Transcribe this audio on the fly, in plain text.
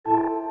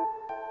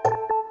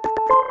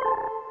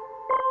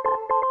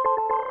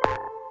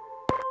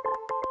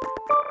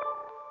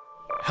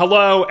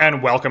Hello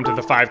and welcome to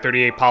the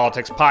 538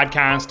 Politics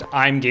Podcast.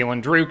 I'm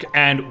Galen Druk,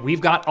 and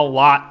we've got a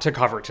lot to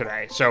cover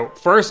today. So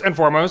first and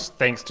foremost,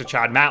 thanks to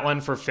Chad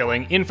Matlin for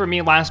filling in for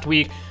me last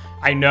week.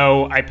 I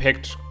know I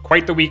picked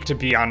quite the week to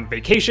be on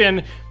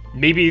vacation.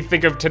 Maybe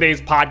think of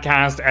today's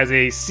podcast as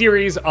a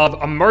series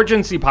of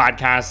emergency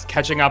podcasts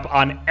catching up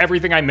on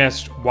everything I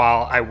missed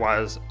while I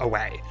was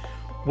away.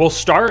 We'll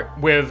start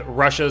with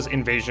Russia's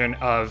invasion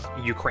of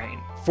Ukraine.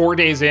 4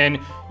 days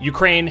in,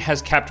 Ukraine has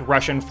kept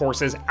Russian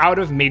forces out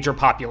of major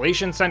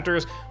population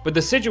centers, but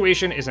the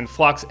situation is in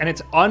flux and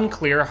it's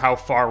unclear how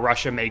far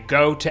Russia may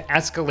go to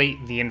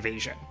escalate the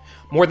invasion.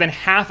 More than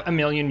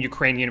 500,000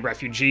 Ukrainian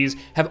refugees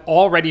have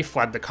already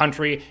fled the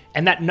country,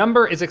 and that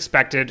number is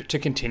expected to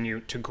continue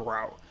to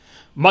grow.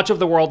 Much of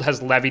the world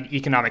has levied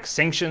economic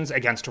sanctions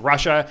against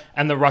Russia,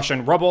 and the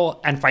Russian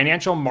ruble and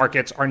financial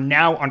markets are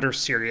now under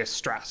serious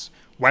stress.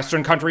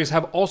 Western countries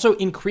have also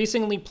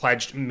increasingly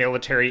pledged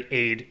military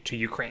aid to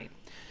Ukraine.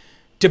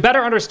 To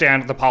better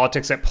understand the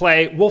politics at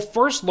play, we'll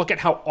first look at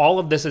how all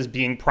of this is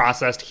being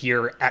processed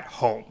here at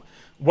home.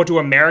 What do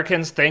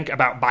Americans think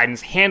about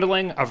Biden's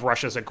handling of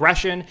Russia's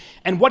aggression,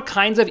 and what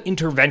kinds of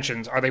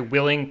interventions are they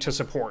willing to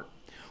support?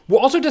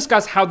 We'll also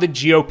discuss how the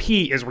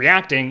GOP is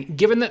reacting,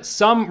 given that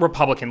some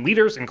Republican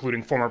leaders,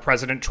 including former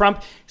President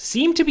Trump,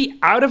 seem to be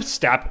out of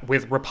step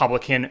with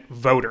Republican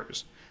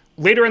voters.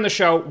 Later in the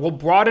show, we'll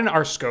broaden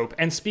our scope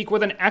and speak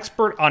with an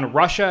expert on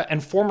Russia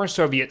and former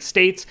Soviet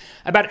states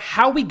about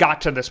how we got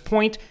to this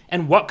point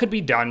and what could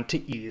be done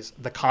to ease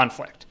the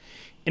conflict.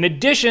 In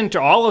addition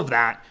to all of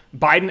that,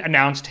 Biden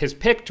announced his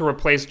pick to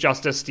replace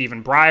Justice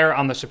Stephen Breyer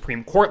on the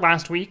Supreme Court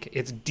last week.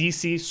 It's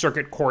D.C.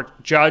 Circuit Court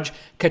Judge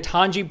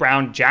Ketanji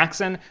Brown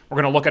Jackson.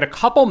 We're going to look at a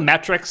couple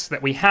metrics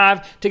that we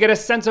have to get a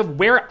sense of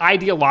where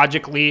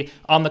ideologically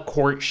on the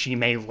court she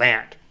may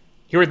land.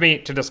 Here with me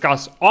to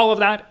discuss all of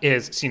that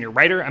is senior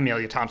writer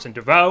Amelia Thompson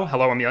DeVoe.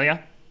 Hello,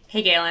 Amelia.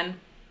 Hey, Galen.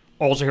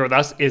 Also here with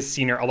us is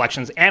senior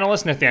elections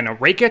analyst Nathaniel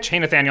Rakich. Hey,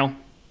 Nathaniel.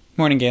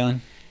 Morning,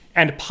 Galen.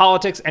 And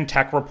politics and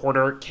tech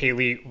reporter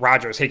Kaylee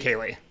Rogers. Hey,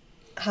 Kaylee.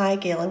 Hi,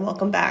 Galen.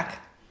 Welcome back.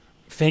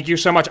 Thank you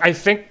so much. I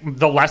think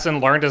the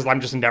lesson learned is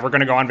I'm just never going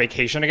to go on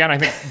vacation again. I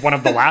think one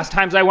of the last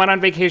times I went on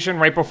vacation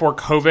right before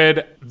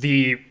COVID,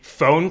 the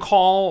phone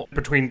call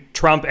between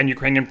Trump and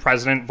Ukrainian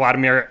President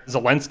Vladimir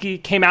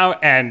Zelensky came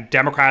out, and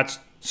Democrats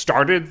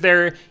started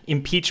their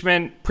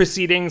impeachment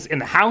proceedings in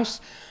the House.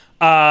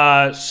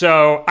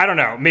 So I don't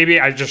know. Maybe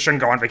I just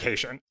shouldn't go on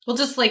vacation. We'll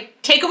just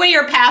take away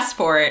your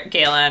passport,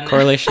 Galen.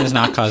 Correlation is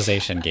not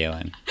causation,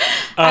 Galen.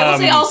 I will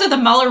say also the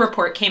Mueller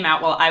report came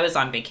out while I was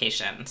on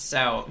vacation.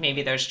 So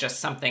maybe there's just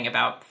something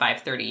about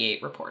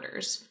 538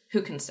 reporters.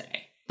 Who can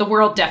say? The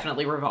world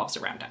definitely revolves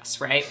around us,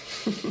 right?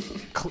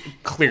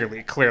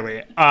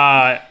 Clearly.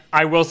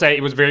 I will say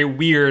it was very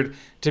weird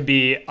to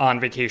be on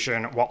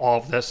vacation while all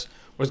of this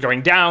was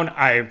going down.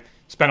 I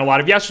spent a lot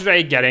of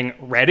yesterday getting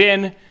read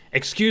in.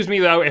 Excuse me,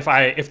 though,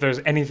 if there's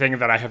anything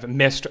that I have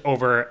missed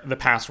over the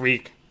past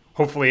week.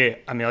 Hopefully,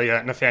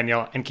 Amelia,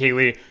 Nathaniel, and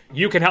Kaylee,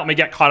 you can help me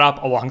get caught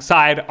up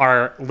alongside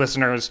our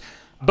listeners.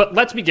 But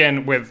let's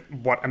begin with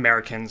what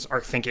Americans are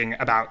thinking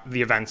about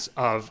the events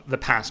of the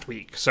past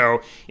week.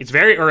 So it's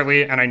very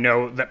early, and I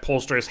know that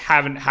pollsters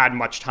haven't had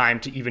much time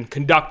to even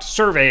conduct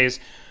surveys.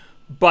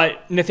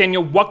 But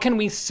Nathaniel, what can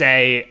we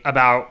say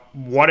about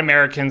what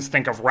Americans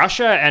think of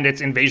Russia and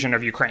its invasion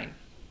of Ukraine?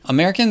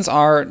 Americans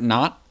are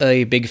not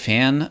a big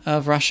fan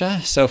of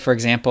Russia. So, for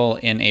example,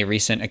 in a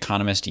recent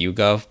Economist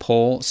YouGov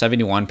poll,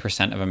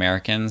 71% of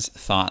Americans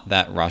thought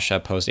that Russia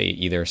posed a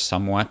either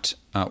somewhat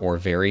or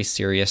very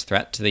serious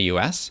threat to the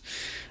U.S.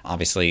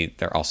 Obviously,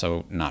 they're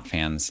also not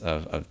fans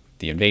of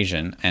the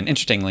invasion. And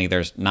interestingly,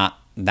 there's not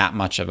that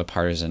much of a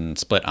partisan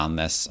split on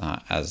this,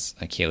 as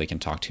Kaylee can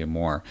talk to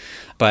more.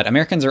 But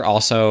Americans are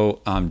also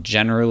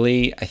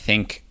generally, I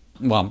think,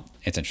 well,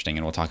 it's interesting,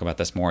 and we'll talk about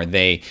this more.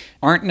 They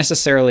aren't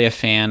necessarily a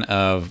fan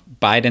of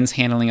Biden's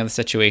handling of the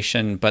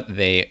situation, but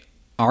they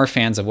are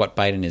fans of what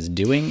Biden is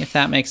doing, if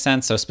that makes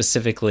sense. So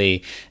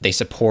specifically, they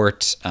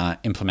support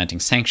implementing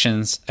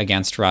sanctions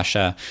against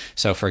Russia.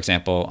 So, for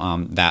example,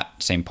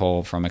 that same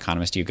poll from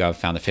Economist YouGov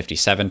found that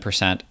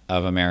 57%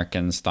 of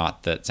Americans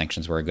thought that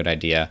sanctions were a good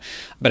idea.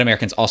 But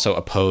Americans also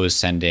oppose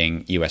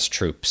sending U.S.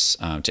 troops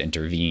to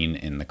intervene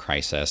in the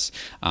crisis.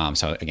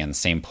 So, again, the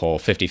same poll,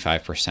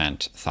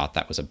 55% thought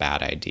that was a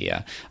bad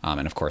idea.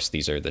 And, of course,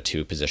 these are the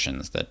two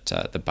positions that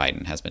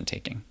Biden has been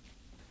taking.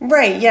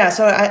 Right, yeah.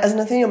 So as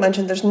Nathaniel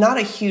mentioned, there's not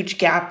a huge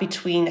gap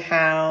between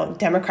how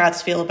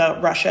Democrats feel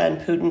about Russia and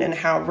Putin and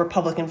how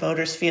Republican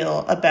voters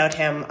feel about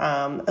him,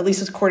 at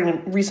least according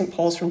to recent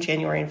polls from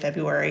January and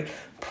February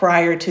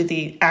prior to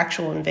the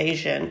actual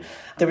invasion.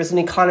 There was an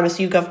Economist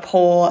YouGov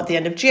poll at the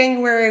end of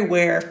January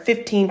where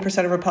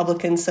 15% of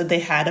Republicans said they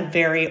had a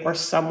very or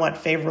somewhat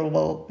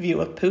favorable view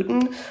of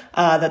Putin.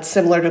 That's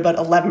similar to about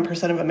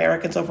 11% of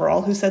Americans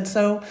overall who said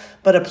so.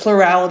 But a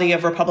plurality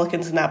of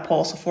Republicans in that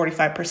poll, so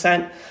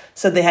 45%,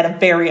 said they had a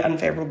very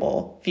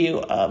unfavorable view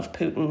of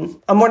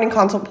Putin. A Morning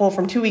Consult poll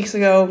from 2 weeks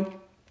ago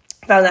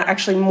found that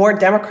actually more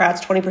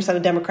Democrats, 20%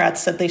 of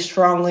Democrats, said they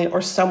strongly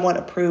or somewhat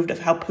approved of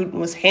how Putin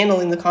was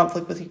handling the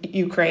conflict with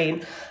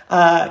Ukraine,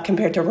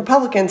 compared to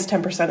Republicans,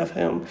 10% of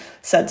whom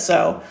said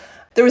so.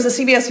 There was a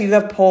CBS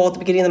YouGov poll at the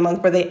beginning of the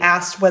month where they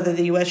asked whether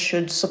the U.S.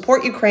 should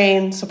support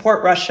Ukraine,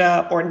 support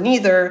Russia, or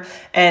neither,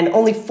 and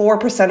only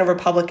 4% of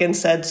Republicans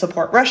said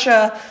support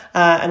Russia,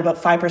 and about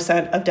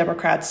 5% of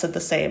Democrats said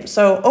the same.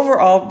 So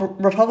overall,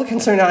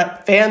 Republicans are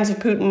not fans of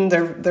Putin.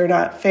 They're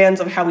not fans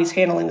of how he's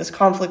handling this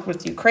conflict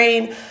with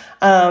Ukraine.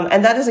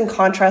 And that is in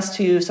contrast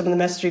to some of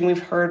the messaging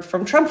we've heard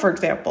from Trump, for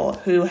example,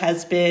 who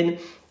has been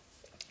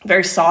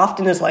very soft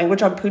in his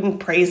language on Putin,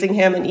 praising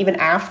him, and even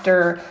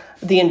after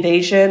the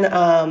invasion,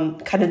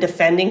 kind of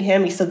defending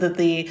him. He said that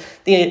the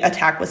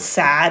attack was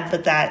sad,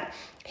 but that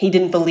he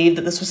didn't believe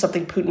that this was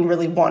something Putin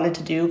really wanted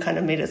to do, kind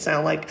of made it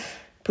sound like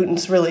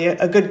Putin's really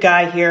a good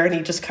guy here, and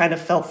he just kind of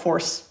felt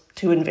forced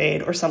to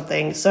invade or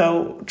something.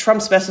 So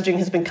Trump's messaging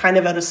has been kind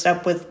of out of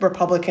step with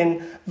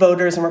Republican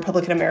voters and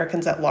Republican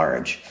Americans at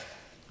large.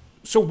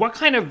 So what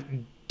kind of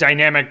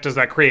dynamic does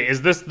that create?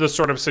 Is this the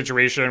sort of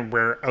situation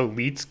where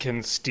elites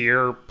can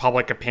steer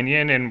public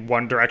opinion in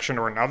one direction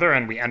or another,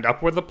 and we end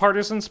up with a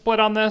partisan split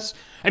on this?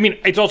 I mean,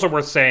 it's also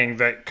worth saying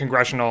that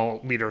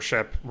congressional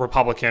leadership,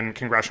 Republican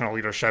congressional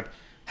leadership,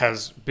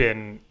 has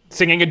been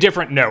singing a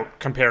different note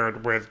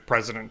compared with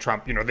President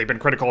Trump. You know, they've been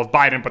critical of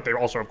Biden, but they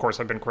also, of course,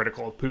 have been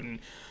critical of Putin.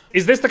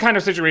 Is this the kind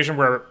of situation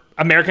where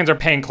Americans are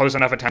paying close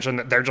enough attention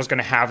that they're just going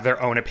to have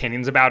their own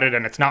opinions about it,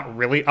 and it's not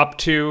really up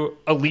to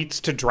elites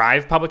to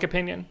drive public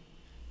opinion?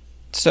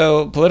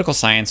 So political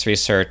science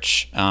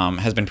research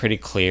has been pretty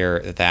clear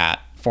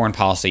that foreign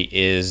policy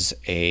is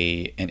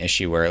an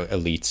issue where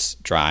elites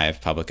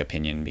drive public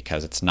opinion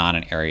because it's not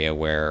an area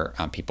where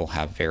people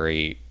have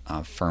very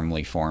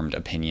firmly formed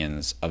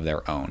opinions of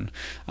their own.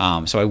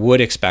 So I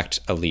would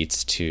expect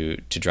elites to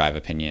drive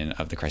opinion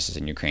of the crisis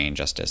in Ukraine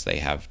just as they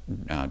have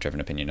driven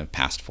opinion of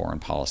past foreign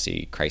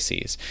policy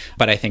crises.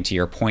 But I think to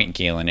your point,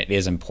 Galen, it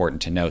is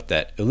important to note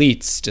that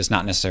elites does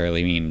not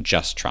necessarily mean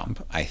just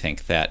Trump. I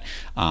think that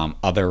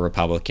other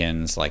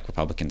Republicans, like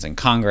Republicans in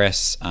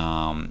Congress,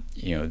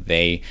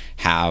 they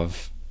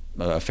have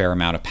a fair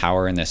amount of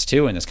power in this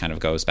too, and this kind of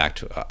goes back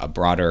to a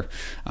broader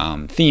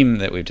theme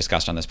that we've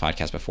discussed on this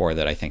podcast before,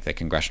 that I think that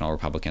congressional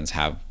Republicans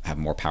have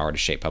more power to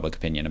shape public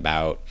opinion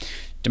about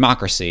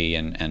democracy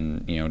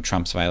and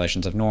Trump's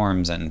violations of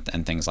norms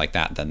and things like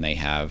that than they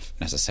have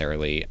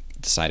necessarily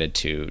decided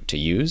to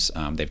use.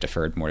 They've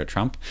deferred more to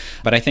Trump.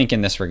 But I think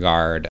in this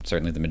regard,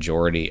 certainly the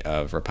majority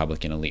of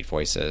Republican elite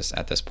voices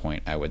at this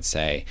point, I would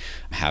say,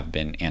 have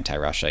been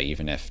anti-Russia,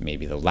 even if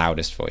maybe the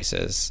loudest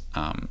voices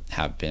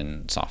have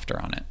been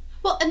softer on it.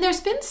 Well, and there's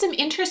been some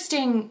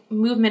interesting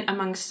movement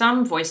among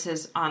some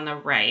voices on the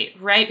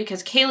right?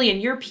 Because Kayleigh,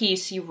 in your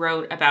piece, you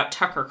wrote about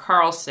Tucker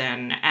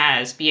Carlson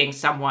as being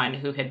someone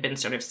who had been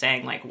sort of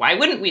saying, like, why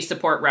wouldn't we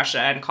support Russia,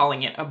 and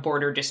calling it a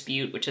border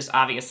dispute, which is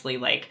obviously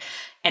like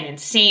an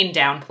insane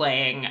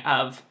downplaying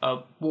of a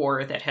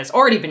war that has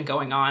already been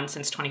going on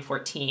since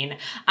 2014.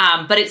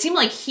 But it seemed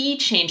like he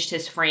changed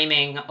his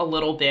framing a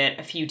little bit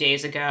a few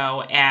days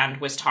ago and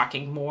was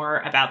talking more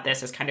about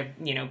this as kind of,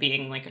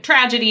 being like a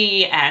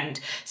tragedy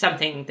and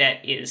something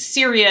that is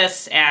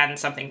serious and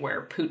something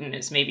where Putin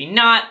is maybe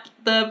not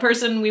the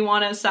person we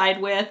want to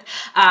side with.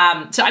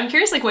 So I'm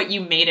curious, like, what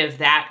you made of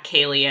that,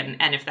 Kayleigh,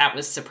 and if that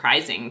was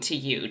surprising to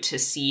you to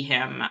see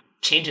him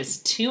change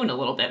his tune a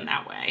little bit in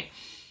that way.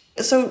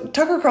 So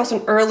Tucker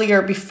Carlson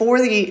earlier, before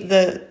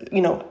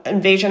the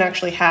invasion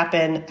actually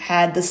happened,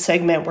 had this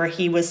segment where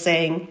he was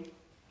saying,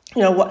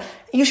 what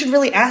you should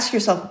really ask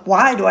yourself,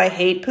 why do I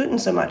hate Putin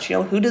so much?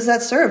 Who does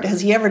that serve?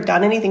 Has he ever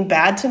done anything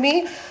bad to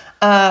me?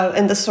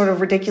 And this sort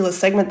of ridiculous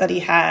segment that he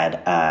had.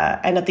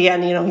 And at the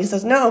end, he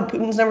says, no,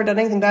 Putin's never done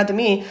anything bad to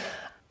me.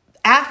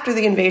 After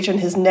the invasion,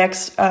 his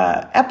next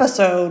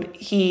episode,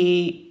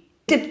 he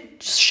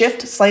did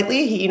shift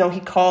slightly. He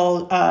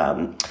called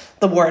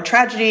the war a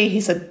tragedy. He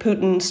said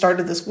Putin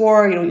started this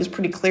war. He was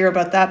pretty clear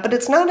about that. But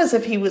it's not as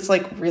if he was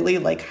really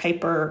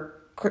hyper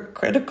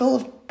critical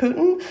of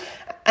Putin.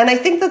 And I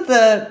think that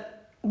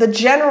the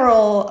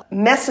general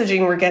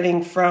messaging we're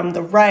getting from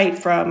the right,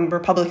 from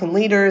Republican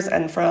leaders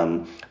and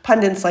from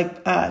pundits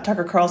like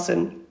Tucker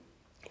Carlson,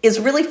 is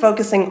really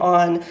focusing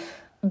on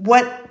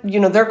what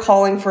they're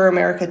calling for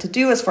America to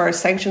do as far as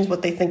sanctions,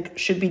 what they think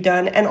should be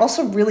done, and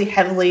also really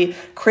heavily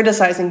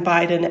criticizing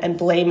Biden and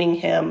blaming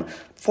him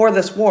for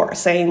this war,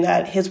 saying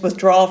that his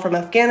withdrawal from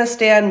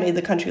Afghanistan made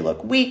the country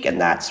look weak,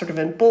 and that sort of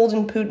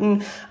emboldened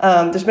Putin.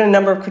 There's been a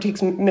number of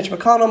critiques. Mitch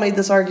McConnell made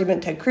this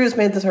argument. Ted Cruz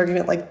made this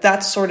argument.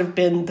 That's sort of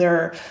been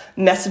their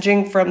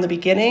messaging from the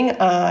beginning,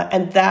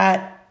 and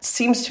that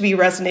seems to be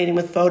resonating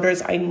with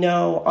voters. I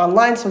know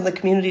online, some of the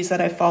communities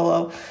that I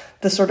follow,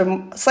 the sort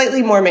of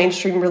slightly more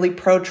mainstream, really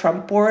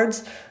pro-Trump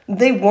boards,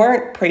 they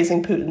weren't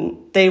praising Putin.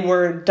 They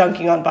were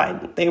dunking on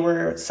Biden. They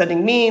were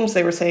sending memes.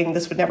 They were saying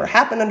this would never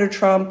happen under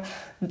Trump.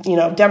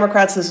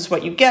 Democrats, this is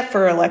what you get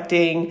for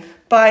electing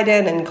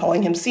Biden, and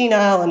calling him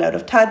senile and out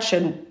of touch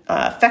and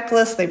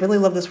feckless. They really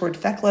love this word,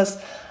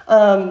 feckless.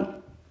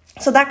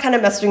 So that kind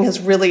of messaging has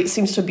really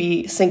seems to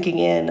be sinking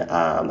in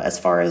as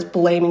far as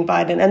blaming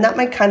Biden. And that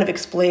might kind of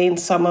explain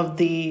some of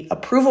the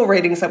approval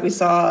ratings that we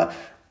saw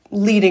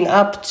leading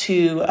up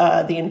to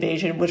the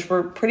invasion, which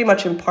were pretty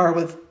much in par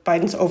with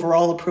Biden's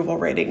overall approval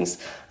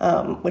ratings,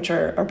 which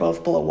are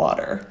both below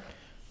water.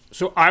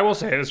 So I will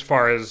say, as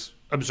far as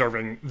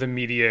observing the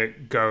media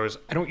goes,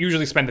 I don't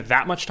usually spend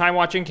that much time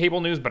watching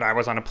cable news, but I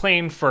was on a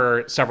plane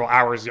for several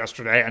hours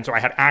yesterday, and so I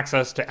had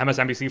access to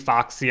MSNBC,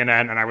 Fox,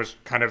 CNN, and I was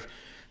kind of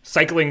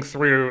cycling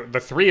through the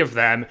three of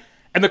them,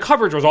 and the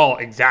coverage was all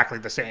exactly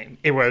the same.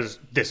 It was,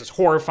 this is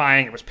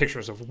horrifying. It was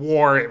pictures of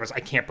war. It was, I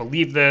can't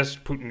believe this.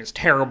 Putin is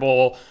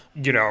terrible.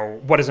 You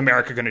know, what is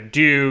America going to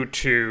do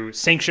to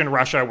sanction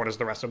Russia? What is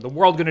the rest of the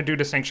world going to do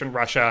to sanction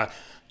Russia?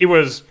 It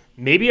was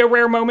maybe a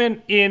rare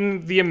moment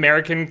in the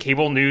American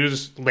cable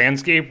news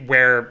landscape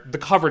where the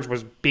coverage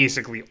was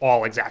basically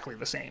all exactly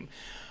the same.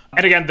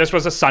 And again, this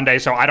was a Sunday,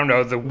 so I don't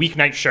know. The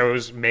weeknight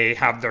shows may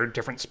have their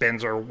different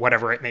spins or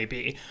whatever it may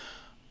be.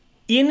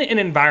 In an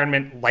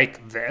environment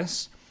like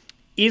this,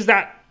 is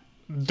that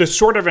the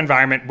sort of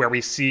environment where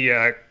we see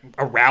a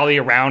rally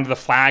around the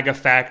flag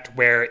effect,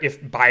 where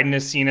if Biden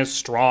is seen as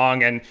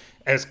strong and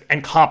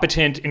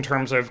competent in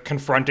terms of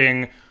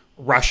confronting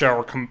Russia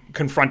or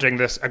confronting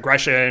this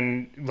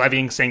aggression,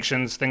 levying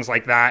sanctions, things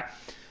like that,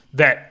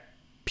 that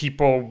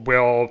people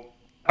will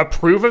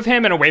approve of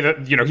him in a way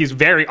that, you know, he's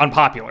very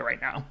unpopular right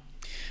now?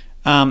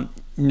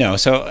 No.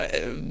 So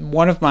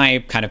one of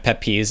my kind of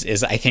pet peeves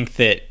is I think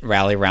that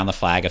rally around the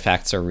flag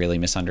effects are really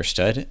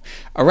misunderstood.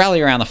 A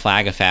rally around the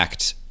flag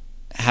effect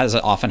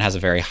often has a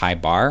very high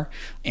bar,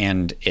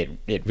 and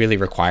it really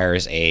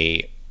requires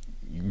a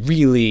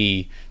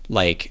really,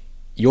 like,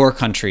 your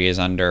country is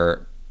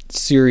under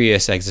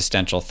serious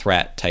existential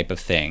threat type of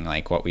thing,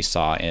 like what we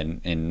saw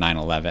in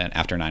 9/11,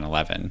 after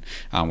 9/11,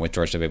 with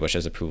George W.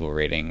 Bush's approval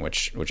rating,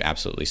 which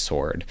absolutely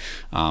soared.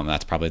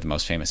 That's probably the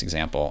most famous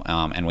example.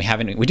 And we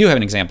do have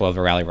an example of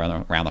a rally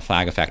around the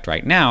flag effect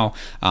right now,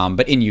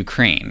 but in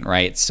Ukraine,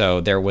 right?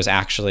 So there was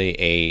actually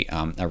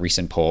a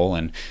recent poll,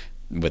 and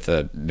with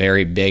a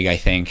very big, I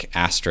think,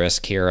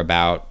 asterisk here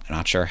about, I'm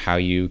not sure how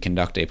you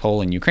conduct a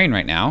poll in Ukraine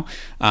right now,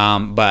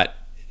 but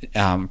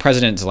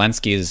President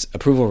Zelensky's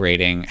approval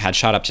rating had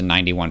shot up to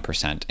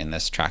 91% in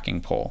this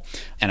tracking poll.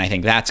 And I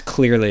think that's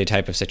clearly a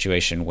type of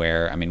situation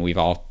where, I mean, we've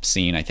all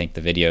seen, I think,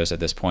 the videos at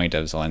this point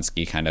of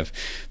Zelensky kind of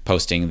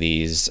posting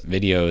these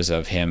videos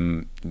of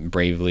him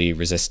bravely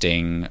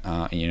resisting,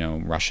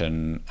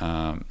 Russian,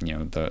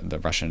 the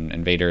Russian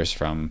invaders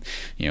from,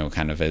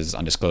 kind of his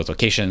undisclosed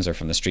locations or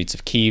from the streets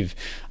of Kyiv.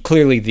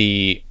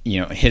 Clearly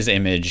his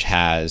image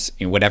has,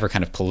 whatever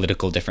kind of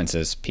political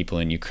differences people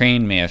in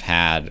Ukraine may have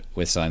had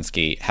with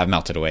Zelensky have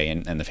melted away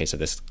in the face of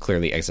this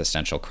clearly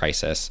existential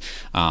crisis.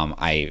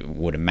 I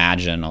would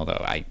imagine,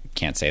 although I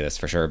can't say this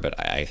for sure, but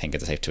I think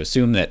it's safe to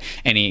assume that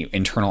any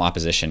internal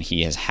opposition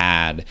he has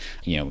had,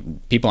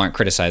 people aren't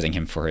criticizing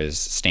him for his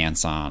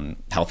stance on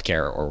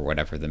healthcare or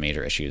whatever the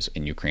major issues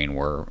in Ukraine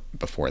were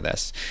before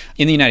this.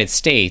 In the United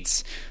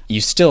States, you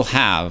still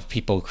have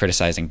people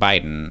criticizing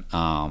Biden,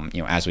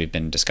 as we've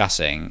been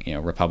discussing.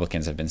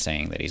 Republicans have been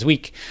saying that he's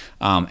weak.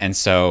 And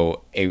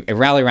so a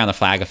rally around the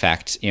flag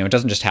effect, it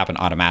doesn't just happen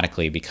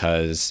automatically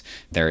because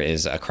there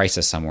is a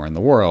crisis somewhere in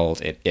the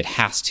world. It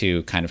has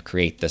to kind of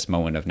create this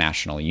moment of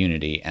national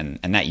unity. And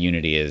that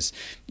unity is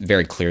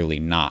very clearly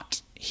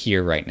not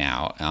here right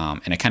now.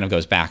 And it kind of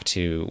goes back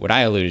to what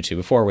I alluded to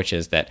before, which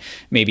is that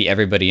maybe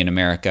everybody in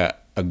America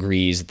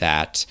agrees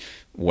that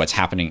what's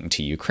happening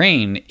to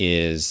Ukraine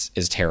is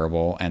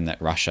terrible and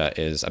that Russia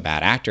is a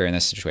bad actor in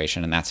this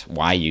situation. And that's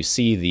why you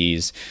see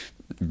these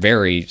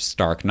very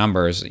stark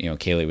numbers.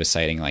 Kayleigh was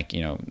citing,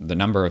 the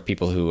number of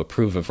people who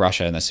approve of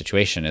Russia in this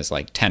situation is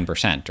like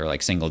 10% or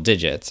like single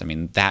digits. I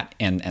mean, that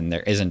and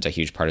there isn't a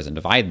huge partisan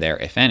divide there,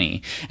 if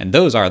any. And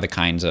those are the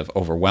kinds of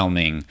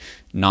overwhelming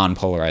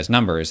non-polarized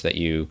numbers that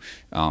you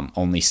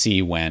only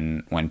see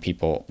when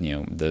people,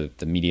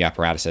 the media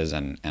apparatuses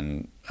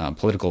and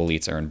political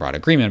elites are in broad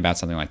agreement about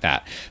something like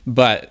that.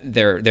 But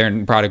they're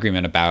in broad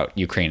agreement about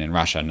Ukraine and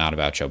Russia, not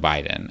about Joe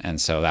Biden. And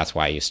so that's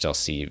why you still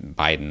see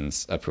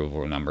Biden's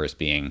approval numbers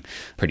being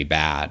pretty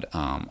bad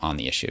on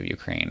the issue of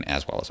Ukraine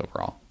as well as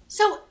overall.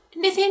 So,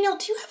 Nathaniel,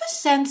 do you have a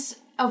sense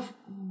of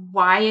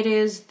why it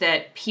is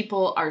that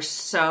people are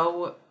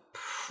so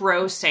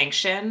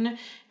pro-sanction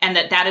and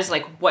that is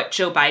like what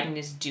Joe Biden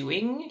is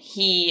doing?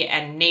 He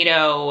and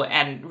NATO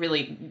and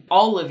really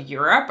all of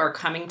Europe are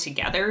coming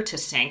together to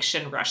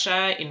sanction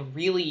Russia in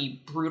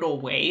really brutal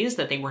ways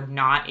that they were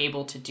not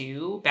able to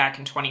do back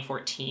in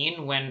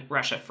 2014 when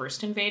Russia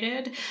first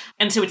invaded.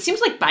 And so it seems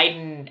like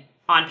Biden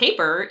on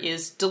paper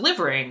is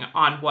delivering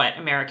on what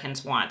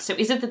Americans want. So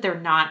is it that they're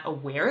not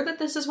aware that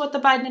this is what the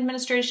Biden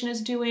administration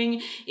is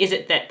doing? Is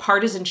it that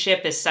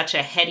partisanship is such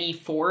a heady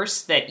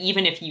force that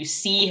even if you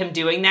see him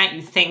doing that,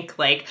 you think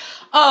like,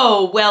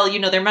 oh, well,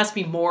 there must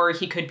be more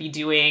he could be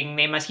doing.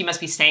 He must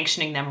be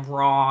sanctioning them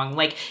wrong.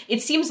 Like,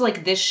 it seems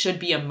like this should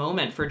be a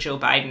moment for Joe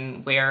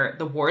Biden where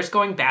the war is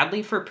going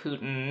badly for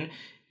Putin.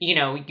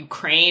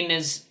 Ukraine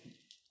is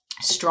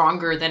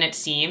stronger than it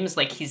seems.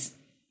 Like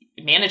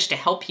managed to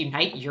help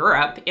unite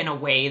Europe in a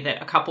way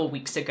that a couple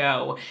weeks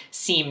ago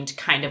seemed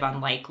kind of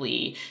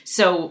unlikely.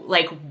 So,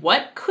 like,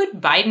 what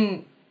could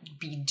Biden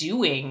be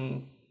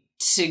doing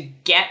to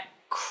get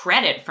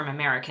credit from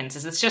Americans?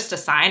 Is this just a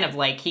sign of,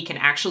 like, he can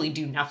actually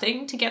do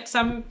nothing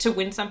to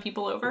win some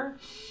people over?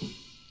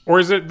 Or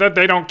is it that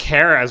they don't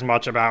care as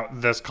much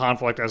about this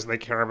conflict as they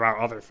care about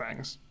other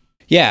things?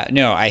 Yeah,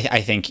 no,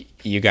 I think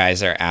you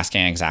guys are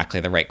asking exactly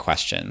the right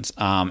questions.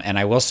 And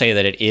I will say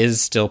that it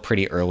is still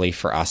pretty early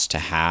for us to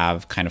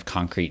have kind of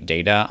concrete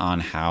data on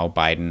how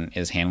Biden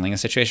is handling the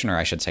situation, or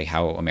I should say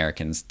how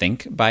Americans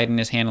think Biden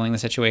is handling the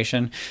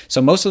situation.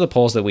 So most of the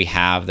polls that we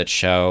have that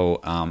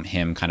show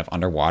him kind of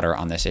underwater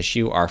on this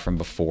issue are from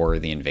before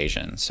the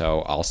invasion. So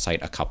I'll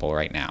cite a couple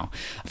right now.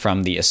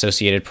 From the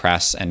Associated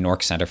Press and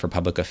NORC Center for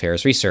Public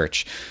Affairs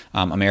Research,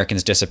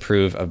 Americans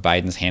disapprove of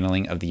Biden's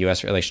handling of the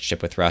U.S.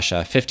 relationship with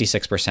Russia,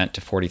 56% to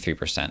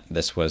 43%.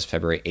 This was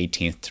February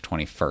 18th to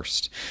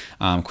 21st.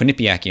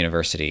 Quinnipiac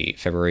University,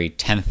 February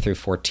 10th through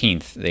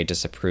 14th, they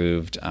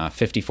disapproved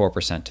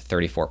 54% to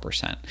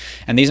 34%.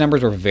 And these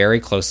numbers were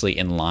very closely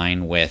in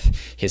line with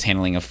his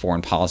handling of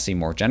foreign policy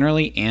more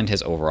generally and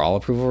his overall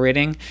approval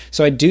rating.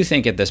 So I do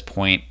think at this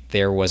point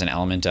there was an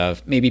element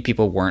of maybe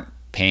people weren't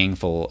paying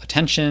full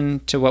attention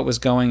to what was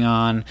going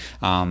on.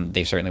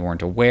 They certainly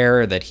weren't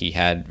aware that he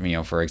had,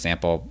 for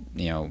example,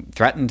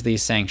 threatened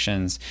these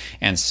sanctions.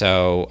 And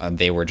so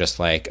they were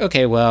just like,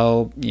 okay,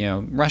 well,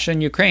 Russia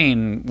and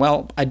Ukraine,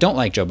 well, I don't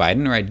like Joe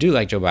Biden, or I do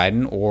like Joe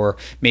Biden, or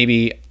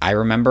maybe I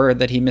remember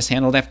that he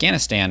mishandled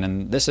Afghanistan,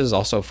 and this is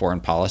also foreign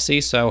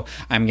policy, so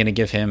I'm going to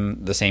give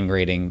him the same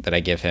grading that I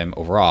give him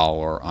overall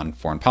or on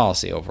foreign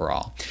policy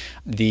overall.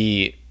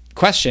 The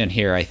question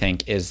here, I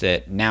think, is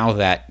that now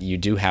that you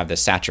do have the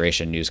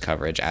saturation news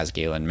coverage, as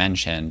Galen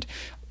mentioned,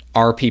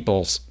 are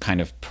people's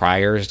kind of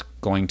priors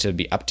going to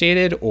be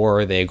updated, or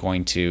are they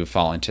going to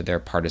fall into their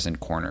partisan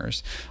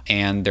corners?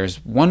 And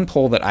there's one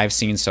poll that I've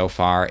seen so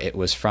far. It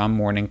was from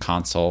Morning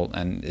Consult,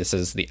 and this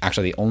is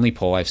actually the only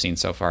poll I've seen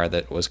so far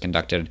that was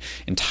conducted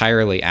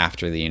entirely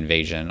after the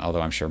invasion,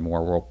 although I'm sure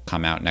more will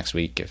come out next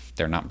week if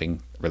they're not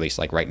being released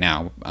like right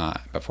now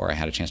before I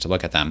had a chance to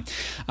look at them.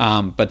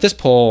 But this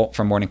poll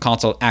from Morning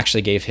Consult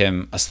actually gave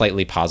him a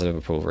slightly positive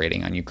approval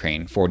rating on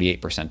Ukraine,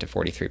 48% to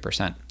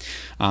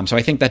 43%. So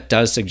I think that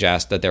does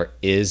suggest that there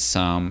is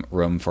some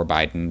room for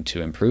Biden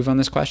to improve on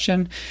this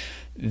question.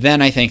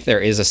 Then I think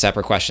there is a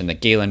separate question that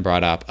Galen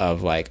brought up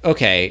of like,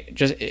 okay,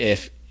 just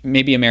if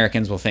maybe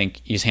Americans will think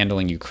he's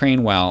handling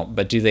Ukraine well,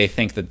 but do they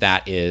think that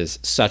that is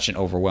such an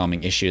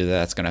overwhelming issue that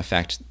that's going to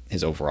affect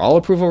his overall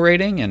approval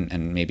rating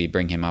and maybe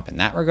bring him up in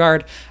that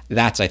regard?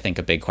 That's, I think,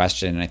 a big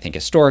question. And I think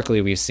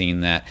historically we've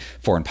seen that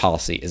foreign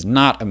policy is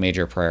not a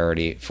major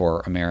priority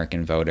for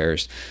American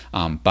voters.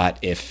 But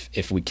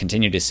if we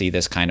continue to see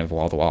this kind of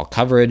wall-to-wall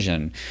coverage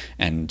and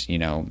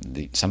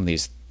some of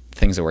these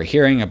things that we're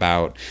hearing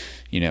about,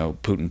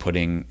 Putin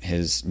putting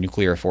his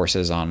nuclear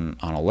forces on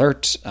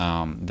alert,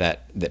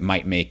 that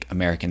might make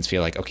Americans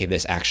feel like, okay,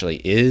 this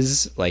actually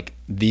is like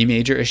the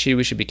major issue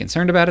we should be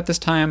concerned about at this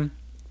time,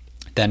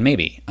 then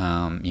maybe,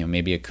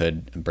 maybe it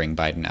could bring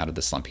Biden out of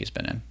the slump he's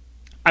been in.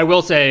 I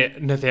will say,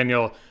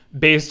 Nathaniel,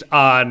 based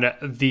on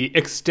the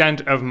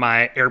extent of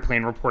my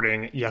airplane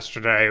reporting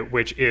yesterday,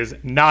 which is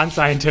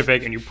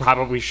non-scientific, and you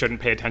probably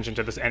shouldn't pay attention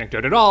to this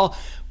anecdote at all,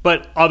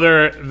 but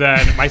other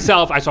than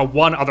myself, I saw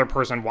one other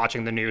person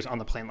watching the news on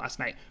the plane last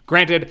night.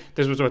 Granted,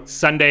 this was a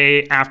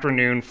Sunday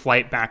afternoon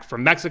flight back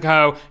from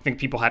Mexico. I think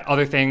people had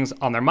other things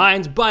on their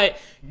minds, but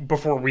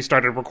before we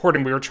started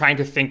recording, we were trying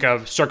to think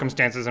of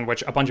circumstances in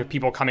which a bunch of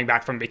people coming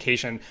back from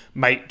vacation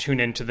might tune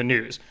into the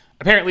news.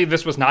 Apparently,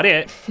 this was not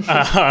it,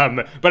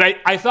 but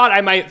I thought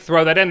I might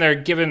throw that in there,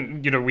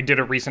 given, we did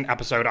a recent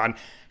episode on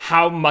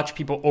how much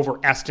people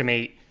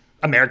overestimate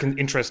American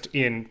interest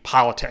in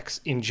politics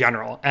in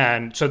general.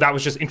 And so that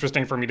was just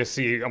interesting for me to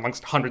see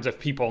amongst hundreds of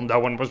people. No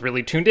one was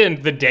really tuned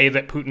in the day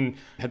that Putin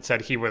had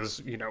said he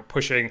was,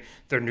 pushing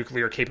their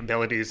nuclear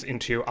capabilities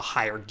into a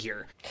higher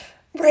gear.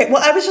 Right.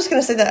 Well, I was just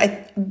going to say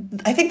that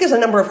I think there's a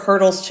number of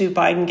hurdles to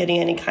Biden getting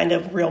any kind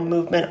of real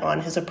movement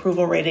on his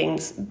approval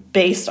ratings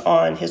based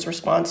on his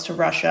response to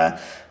Russia.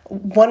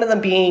 One of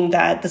them being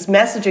that this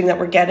messaging that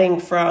we're getting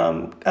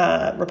from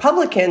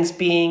Republicans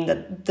being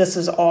that this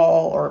is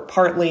all or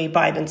partly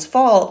Biden's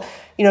fault.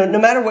 No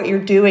matter what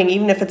you're doing,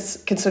 even if it's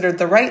considered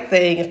the right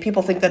thing, if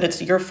people think that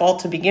it's your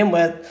fault to begin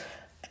with,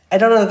 I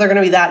don't know that they're going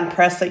to be that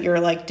impressed that you're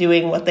like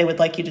doing what they would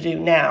like you to do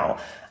now.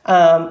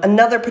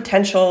 Another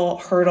potential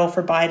hurdle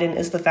for Biden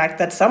is the fact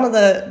that some of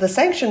the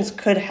sanctions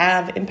could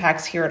have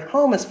impacts here at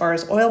home as far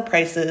as oil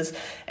prices.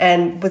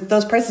 And with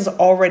those prices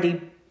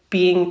already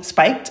being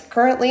spiked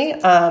currently,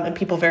 and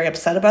people very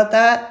upset about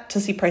that, to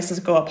see prices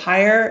go up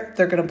higher,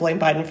 they're going to blame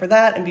Biden for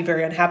that and be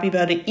very unhappy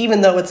about it,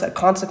 even though it's a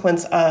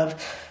consequence of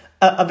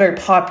a very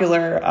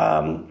popular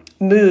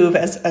move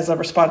as a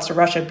response to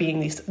Russia being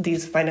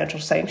these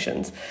financial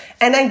sanctions.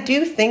 And I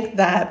do think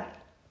that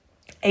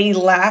a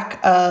lack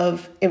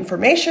of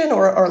information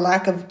or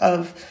lack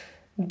of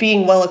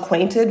being well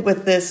acquainted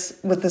with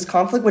this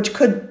conflict, which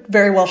could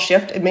very well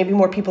shift. And maybe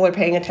more people are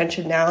paying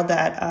attention now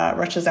that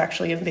Russia's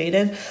actually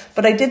invaded.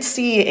 But I did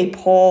see a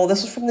poll.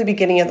 This was from the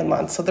beginning of the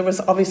month, so there was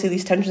obviously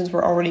these tensions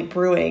were already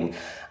brewing,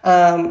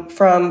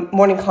 from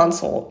Morning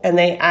Consult, and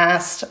they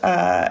asked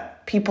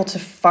people to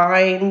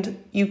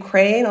find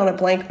Ukraine on a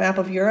blank map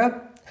of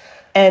Europe,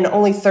 and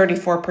only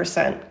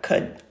 34%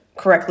 could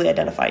correctly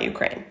identify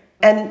Ukraine.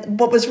 And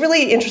what was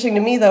really interesting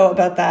to me, though,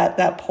 about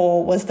that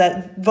poll was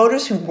that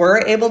voters who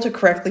were able to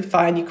correctly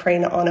find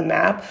Ukraine on a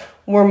map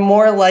were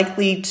more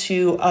likely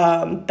to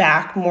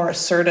back more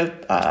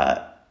assertive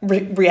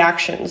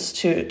reactions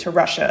to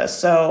Russia.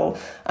 So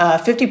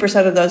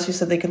 50% of those who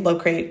said they could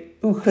locate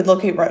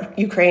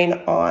Ukraine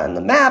on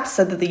the map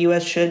said that the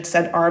U.S. should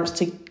send arms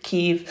to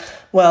Kyiv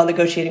while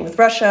negotiating with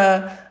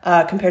Russia,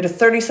 compared to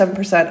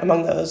 37%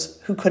 among those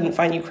who couldn't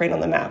find Ukraine on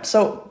the map.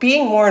 So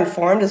being more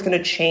informed is going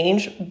to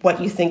change what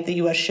you think the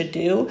U.S. should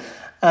do,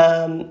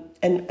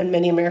 and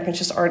many Americans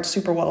just aren't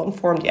super well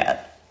informed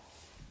yet.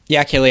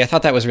 Yeah, Kaylee, I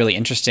thought that was really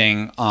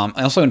interesting.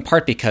 Also in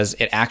part because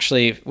it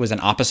actually was an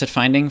opposite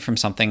finding from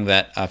something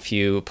that a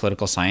few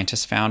political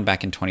scientists found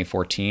back in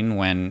 2014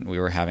 when we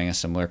were having a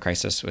similar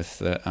crisis with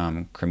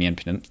the Crimean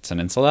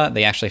Peninsula.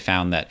 They actually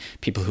found that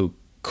people who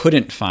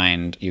couldn't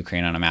find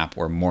Ukraine on a map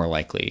were more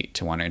likely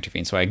to want to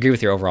intervene. So I agree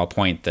with your overall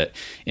point that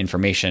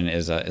information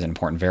is an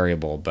important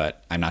variable,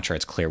 but I'm not sure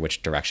it's clear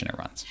which direction it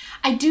runs.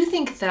 I do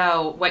think,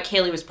 though, what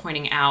Kaylee was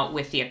pointing out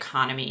with the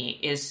economy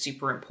is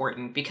super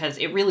important because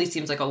it really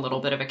seems like a little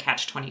bit of a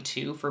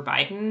catch-22 for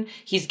Biden.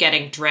 He's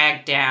getting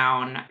dragged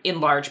down in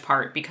large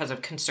part because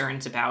of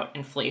concerns about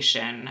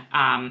inflation.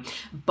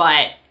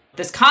 But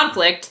this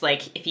conflict,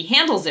 like if he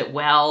handles it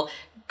well,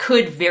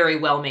 could very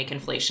well make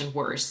inflation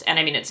worse. And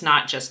I mean, it's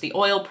not just the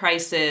oil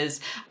prices.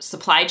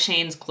 Supply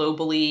chains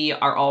globally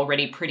are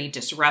already pretty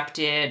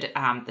disrupted.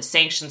 The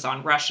sanctions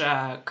on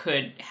Russia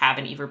could have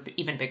an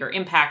even bigger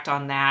impact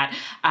on that.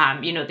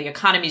 The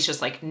economy is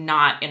just like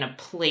not in a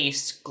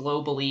place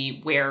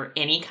globally where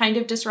any kind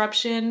of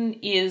disruption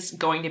is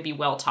going to be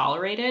well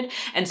tolerated.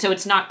 And so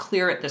it's not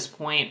clear at this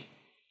point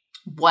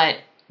what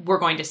we're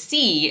going to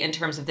see in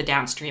terms of the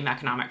downstream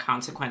economic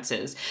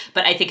consequences.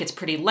 But I think it's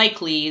pretty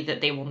likely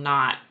that they will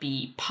not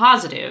be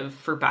positive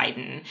for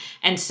Biden.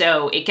 And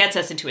so it gets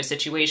us into a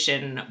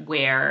situation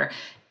where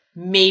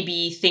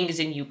maybe things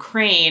in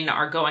Ukraine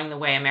are going the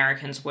way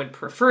Americans would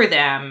prefer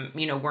them.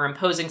 We're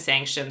imposing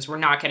sanctions. We're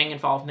not getting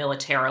involved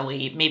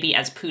militarily. Maybe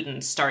as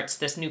Putin starts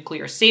this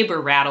nuclear saber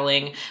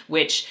rattling,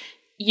 which,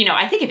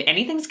 I think if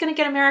anything's going to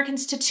get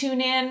Americans to tune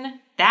in,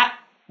 that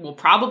will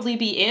probably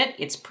be it.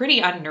 It's pretty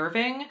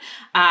unnerving.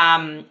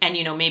 And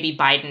maybe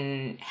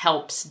Biden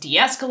helps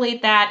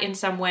de-escalate that in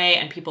some way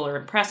and people are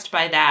impressed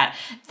by that.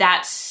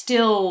 That's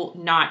still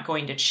not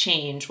going to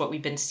change what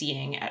we've been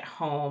seeing at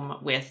home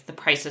with the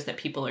prices that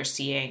people are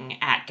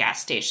seeing at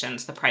gas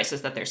stations, the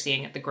prices that they're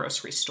seeing at the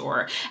grocery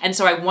store. And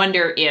so I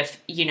wonder if,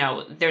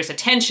 there's a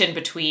tension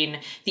between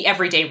the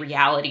everyday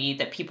reality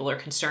that people are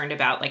concerned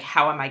about, like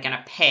how am I going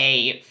to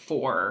pay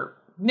for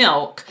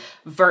milk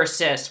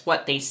versus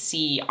what they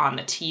see on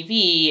the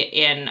TV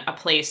in a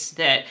place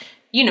that,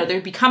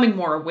 they're becoming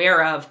more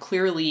aware of.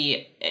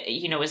 Clearly,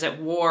 is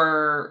at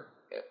war,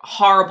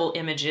 horrible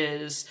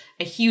images,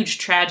 a huge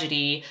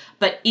tragedy,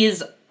 but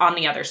is on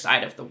the other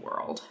side of the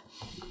world.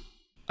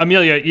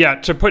 Amelia,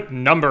 to put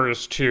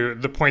numbers to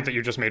the point that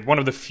you just made, one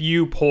of the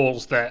few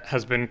polls that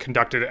has been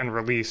conducted and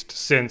released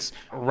since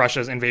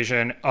Russia's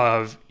invasion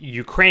of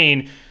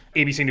Ukraine,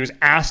 ABC News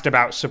asked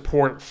about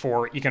support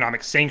for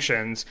economic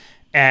sanctions,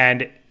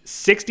 and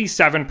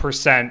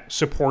 67%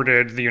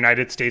 supported the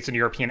United States and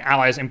European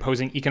allies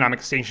imposing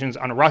economic sanctions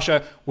on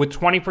Russia, with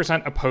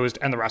 20% opposed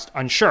and the rest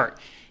unsure.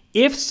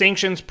 If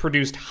sanctions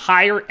produced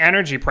higher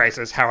energy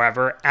prices,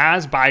 however,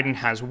 as Biden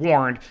has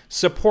warned,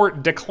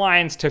 support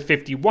declines to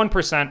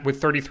 51%,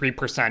 with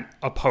 33%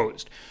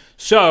 opposed.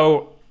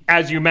 So,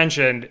 as you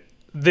mentioned,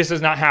 this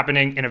is not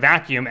happening in a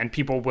vacuum, and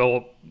people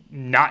will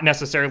not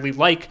necessarily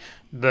like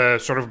the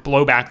sort of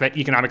blowback that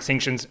economic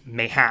sanctions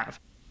may have.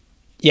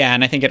 Yeah,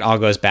 and I think it all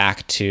goes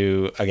back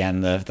to,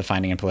 again, the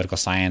finding in political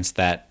science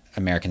that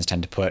Americans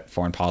tend to put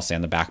foreign policy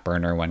on the back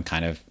burner when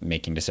kind of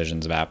making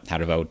decisions about how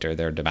to vote or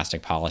their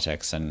domestic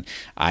politics. And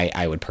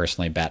I would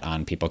personally bet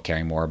on people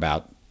caring more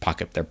about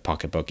their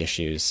pocketbook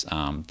issues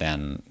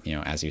than,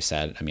 as you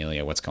said,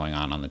 Amelia, what's going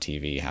on the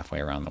TV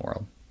halfway around the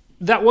world.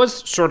 That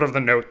was sort of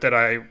the note that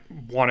I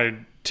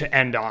wanted to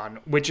end on,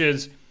 which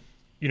is,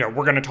 we're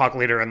going to talk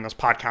later in this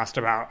podcast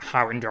about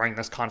how enduring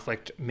this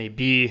conflict may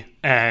be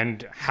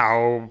and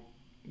how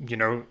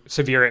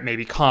severe it may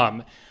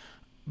become.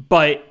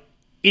 But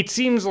it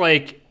seems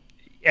like,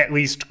 at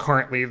least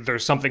currently,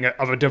 there's something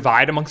of a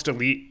divide amongst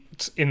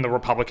elites in the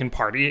Republican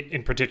Party,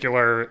 in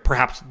particular,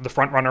 perhaps the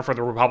frontrunner for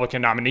the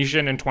Republican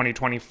nomination in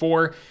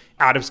 2024,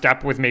 out of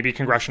step with maybe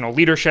congressional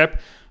leadership.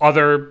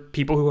 Other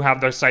people who have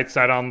their sights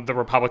set on the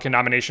Republican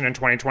nomination in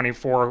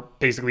 2024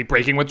 basically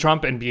breaking with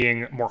Trump and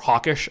being more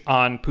hawkish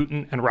on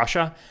Putin and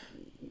Russia.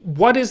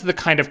 What is the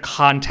kind of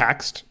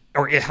context,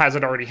 or has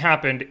it already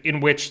happened, in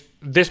which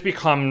this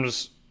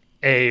becomes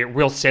a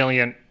real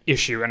salient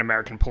issue in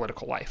American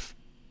political life?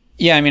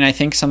 Yeah, I mean, I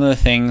think some of the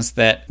things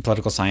that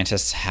political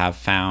scientists have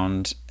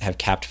found have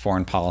kept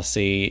foreign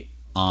policy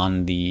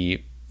on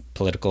the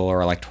political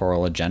or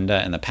electoral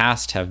agenda in the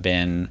past have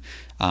been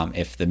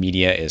if the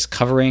media is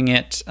covering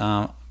it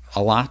a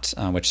lot,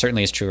 which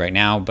certainly is true right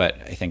now, but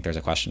I think there's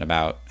a question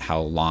about how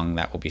long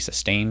that will be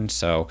sustained.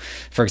 So,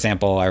 for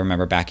example, I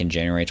remember back in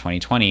January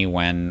 2020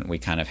 when we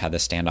kind of had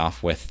this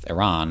standoff with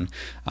Iran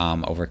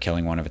over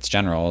killing one of its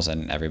generals,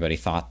 and everybody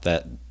thought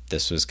that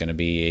this was going to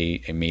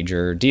be a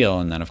major deal.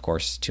 And then, of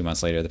course, 2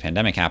 months later, the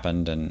pandemic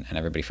happened and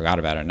everybody forgot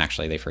about it. And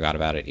actually, they forgot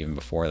about it even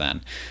before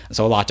then.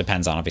 So a lot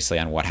depends on, obviously,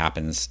 on what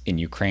happens in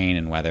Ukraine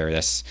and whether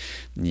this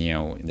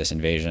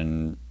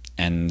invasion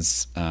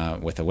ends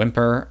with a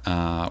whimper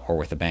or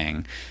with a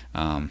bang.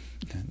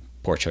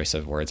 Poor choice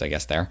of words, I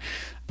guess, there.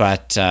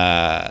 But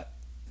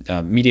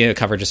media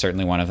coverage is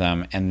certainly one of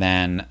them. And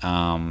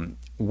then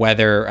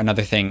whether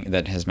another thing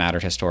that has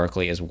mattered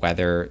historically is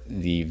whether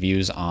the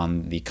views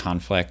on the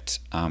conflict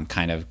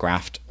kind of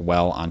graft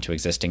well onto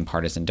existing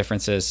partisan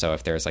differences. So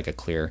if there's like a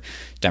clear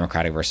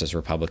Democratic versus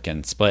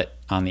Republican split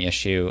on the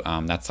issue,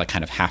 that's like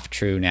kind of half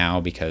true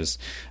now because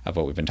of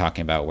what we've been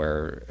talking about,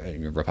 where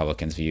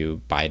Republicans view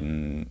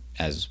Biden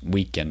as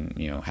weak and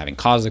having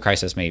caused the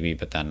crisis maybe,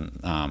 but then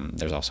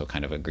there's also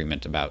kind of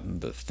agreement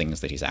about the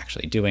things that he's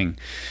actually doing.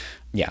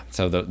 Yeah,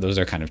 so those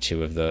are kind of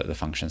two of the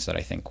functions that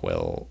I think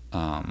will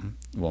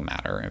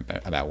matter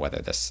about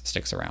whether this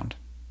sticks around.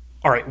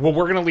 All right, well,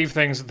 we're going to leave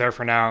things there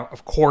for now.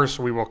 Of course,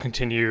 we will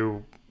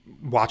continue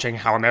watching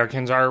how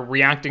Americans are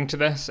reacting to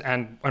this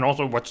and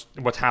also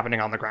what's happening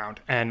on the ground.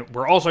 And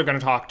we're also going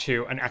to talk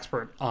to an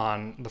expert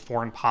on the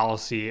foreign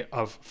policy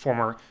of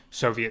former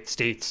Soviet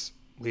states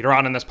later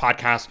on in this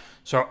podcast.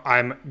 So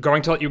I'm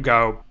going to let you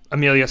go.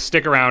 Amelia,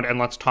 stick around and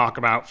let's talk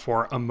about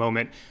for a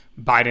moment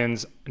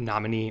Biden's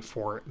nominee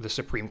for the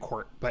Supreme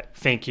Court. But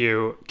thank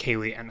you,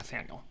 Kaylee and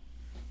Nathaniel.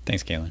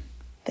 Thanks, Galen.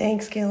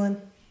 Thanks,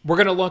 Galen. We're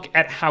going to look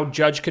at how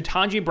Judge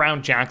Ketanji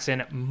Brown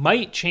Jackson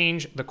might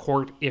change the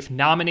court if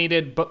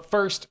nominated. But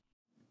first,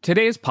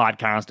 today's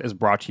podcast is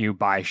brought to you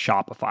by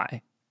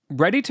Shopify.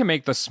 Ready to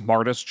make the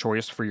smartest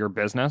choice for your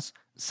business?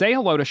 Say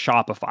hello to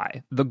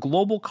Shopify, the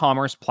global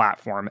commerce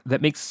platform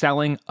that makes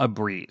selling a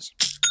breeze.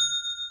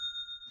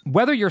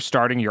 Whether you're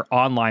starting your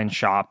online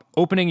shop,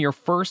 opening your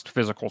first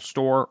physical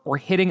store, or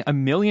hitting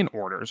 1 million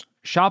orders,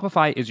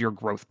 Shopify is your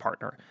growth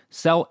partner.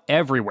 Sell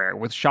everywhere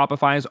with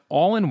Shopify's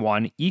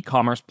all-in-one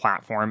e-commerce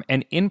platform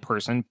and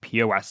in-person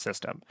POS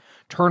system.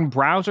 Turn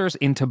browsers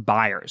into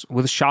buyers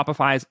with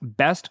Shopify's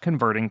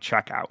best-converting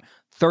checkout,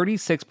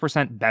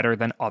 36% better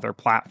than other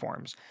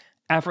platforms.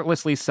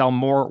 Effortlessly sell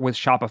more with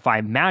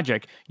Shopify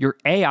Magic, your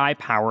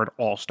AI-powered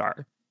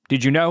all-star.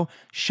 Did you know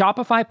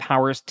Shopify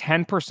powers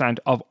 10%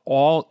 of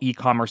all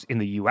e-commerce in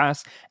the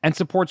US and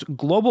supports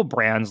global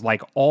brands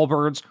like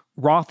Allbirds,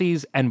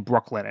 Rothy's, and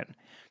Brooklinen?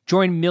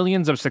 Join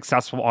millions of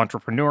successful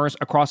entrepreneurs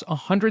across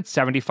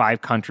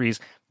 175 countries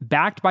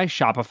backed by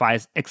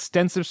Shopify's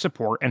extensive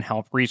support and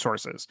help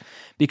resources.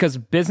 Because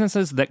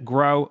businesses that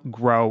grow,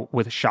 grow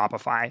with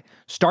Shopify.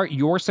 Start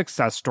your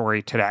success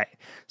story today.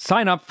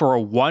 Sign up for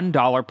a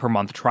 $1 per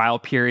month trial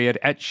period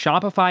at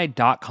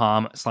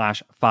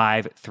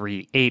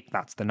shopify.com/538.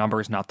 That's the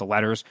numbers, not the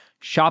letters.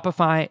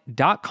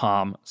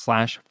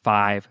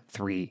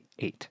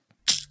 Shopify.com/538.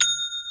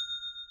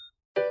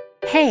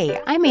 Hey,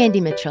 I'm Andy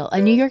Mitchell,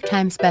 a New York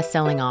Times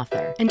bestselling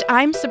author. And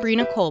I'm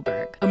Sabrina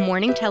Kohlberg, a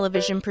morning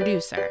television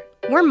producer.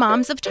 We're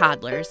moms of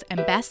toddlers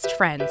and best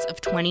friends of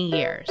 20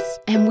 years.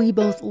 And we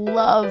both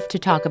love to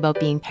talk about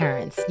being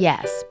parents,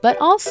 yes, but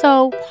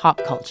also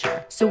pop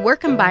culture. So we're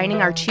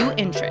combining our two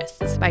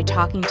interests by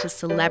talking to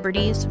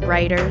celebrities,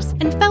 writers,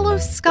 and fellow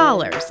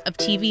scholars of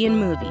TV and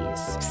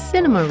movies.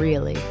 Cinema,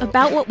 really.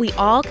 About what we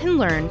all can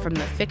learn from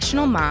the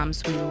fictional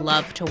moms we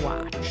love to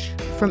watch.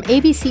 From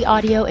ABC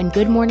Audio and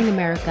Good Morning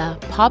America,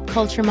 Pop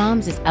Culture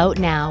Moms is out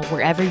now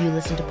wherever you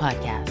listen to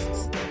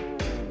podcasts.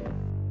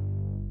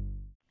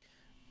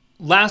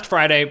 Last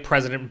Friday,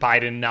 President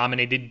Biden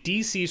nominated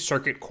D.C.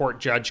 Circuit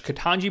Court Judge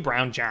Ketanji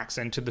Brown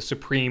Jackson to the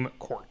Supreme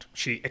Court.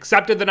 She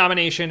accepted the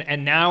nomination,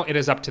 and now it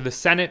is up to the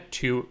Senate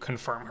to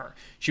confirm her.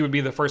 She would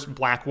be the first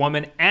Black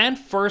woman and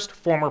first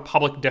former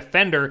public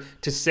defender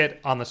to sit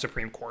on the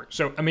Supreme Court.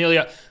 So,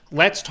 Amelia,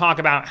 let's talk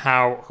about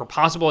how her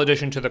possible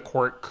addition to the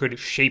court could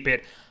shape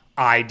it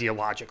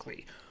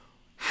ideologically.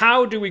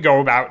 How do we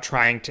go about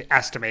trying to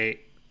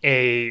estimate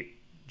a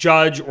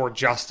judge or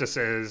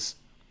justice's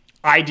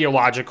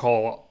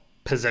ideological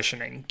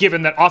positioning,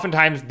 given that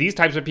oftentimes these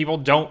types of people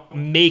don't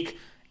make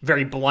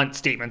very blunt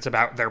statements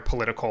about their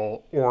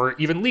political or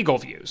even legal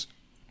views?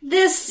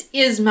 This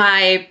is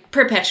my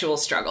perpetual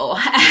struggle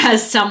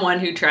as someone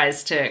who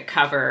tries to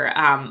cover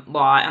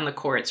law and the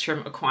courts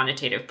from a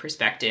quantitative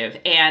perspective.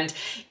 And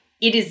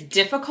it is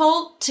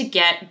difficult to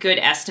get good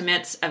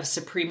estimates of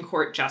Supreme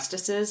Court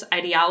justices'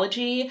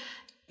 ideology.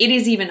 it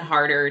is even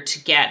harder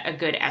to get a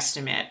good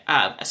estimate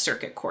of a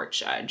circuit court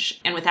judge.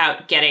 And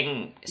without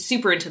getting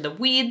super into the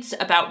weeds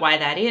about why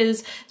that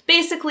is,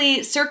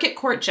 basically, circuit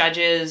court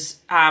judges,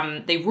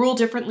 they rule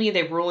differently.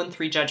 They rule in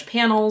 3-judge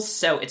panels,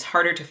 so it's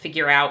harder to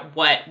figure out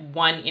what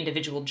one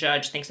individual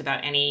judge thinks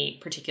about any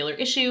particular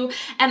issue.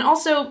 And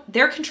also,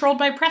 they're controlled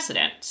by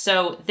precedent,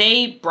 so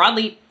they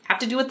broadly have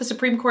to do what the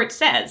Supreme Court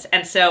says.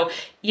 And so,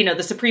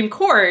 the Supreme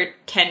Court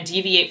can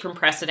deviate from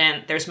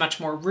precedent. There's much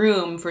more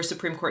room for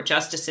Supreme Court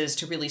justices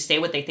to really say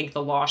what they think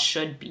the law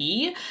should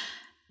be.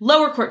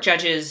 Lower court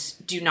judges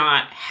do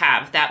not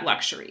have that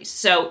luxury.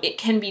 So it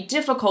can be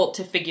difficult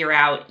to figure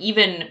out,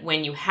 even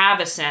when you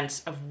have a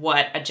sense of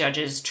what a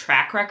judge's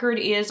track record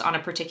is on a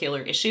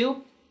particular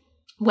issue,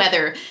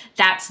 whether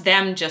that's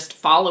them just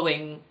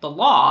following the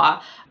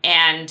law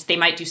and they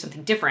might do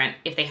something different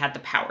if they had the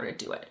power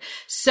to do it.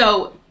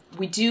 So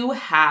we do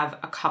have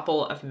a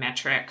couple of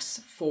metrics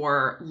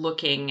for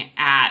looking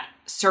at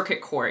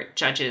circuit court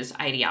judges'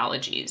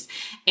 ideologies.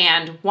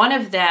 And one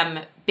of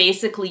them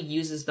basically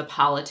uses the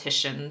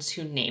politicians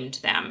who named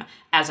them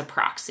as a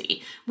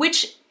proxy,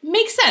 which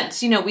makes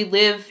sense. We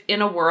live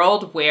in a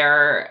world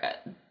where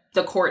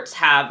the courts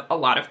have a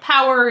lot of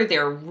power.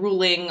 They're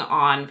ruling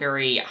on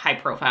very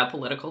high-profile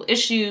political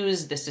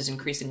issues. This is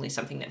increasingly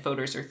something that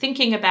voters are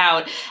thinking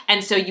about.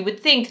 And so you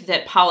would think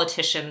that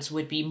politicians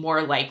would be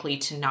more likely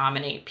to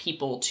nominate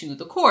people to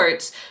the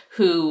courts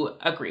who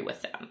agree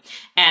with them.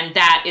 And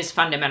that is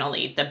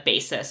fundamentally the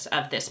basis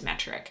of this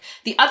metric.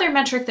 The other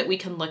metric that we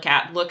can look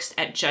at looks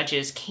at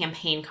judges'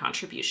 campaign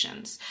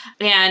contributions.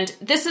 And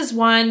this is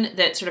one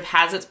that sort of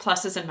has its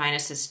pluses and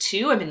minuses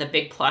too. I mean, the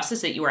big plus is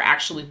that you are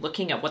actually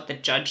looking at what the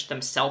judge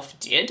themselves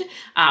did,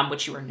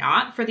 which you are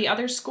not for the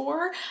other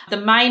score. The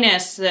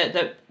minus,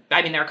 there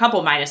are a couple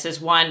of minuses.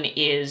 One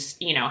is,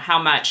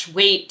 how much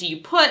weight do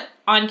you put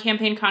on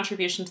campaign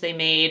contributions they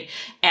made?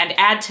 And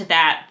add to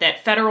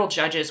that federal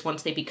judges,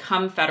 once they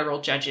become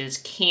federal judges,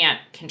 can't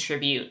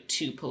contribute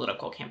to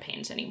political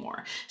campaigns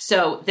anymore.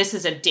 So this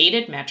is a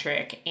dated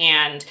metric.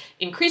 And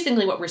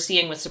increasingly what we're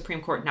seeing with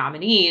Supreme Court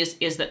nominees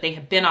is that they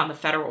have been on the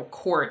federal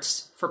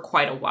courts for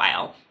quite a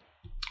while.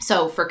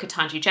 So for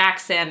Ketanji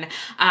Jackson,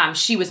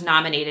 she was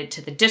nominated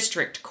to the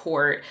district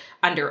court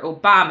under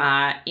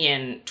Obama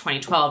in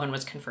 2012 and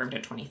was confirmed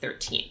in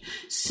 2013.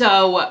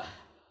 So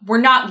we're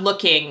not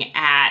looking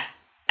at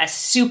a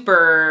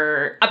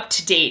super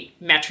up-to-date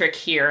metric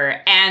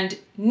here, and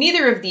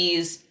neither of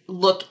these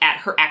look at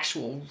her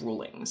actual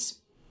rulings.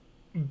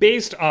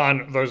 Based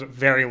on those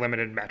very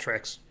limited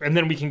metrics, and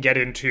then we can get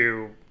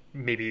into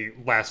maybe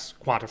less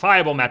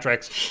quantifiable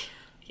metrics,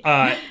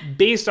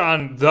 based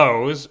on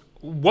those,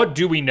 what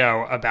do we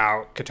know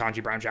about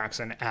Ketanji Brown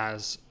Jackson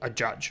as a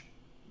judge?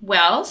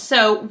 Well,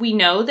 so we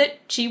know that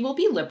she will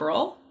be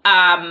liberal.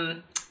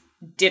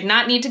 Did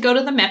not need to go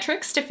to the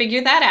metrics to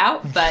figure that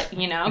out, but,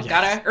 Yes.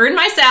 Gotta earn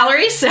my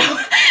salary.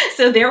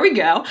 So there we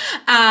go.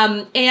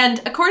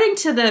 And according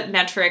to the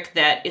metric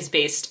that is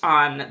based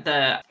on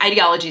the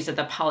ideologies of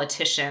the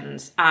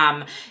politicians,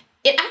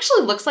 it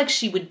actually looks like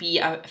she would be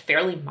a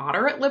fairly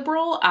moderate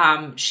liberal.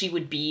 She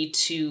would be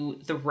to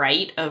the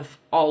right of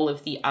all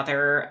of the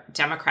other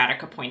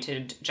Democratic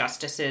appointed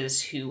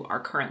justices who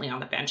are currently on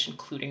the bench,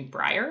 including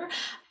Breyer.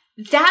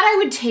 That I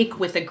would take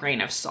with a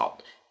grain of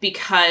salt,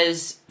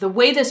 because the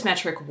way this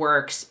metric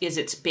works is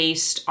it's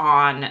based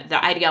on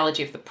the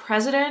ideology of the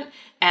president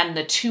and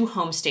the 2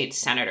 home state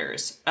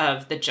senators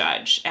of the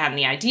judge. And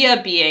the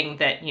idea being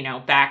that,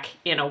 back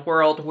in a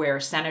world where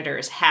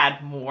senators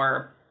had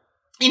more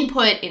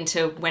input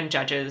into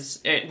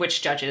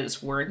which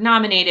judges were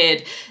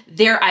nominated,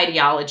 their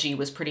ideology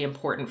was pretty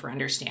important for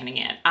understanding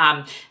it.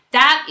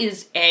 That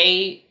is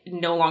A,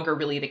 no longer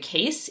really the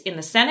case in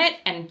the Senate,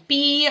 and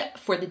B,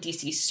 for the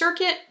DC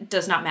Circuit,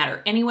 does not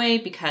matter anyway,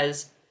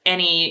 because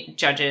any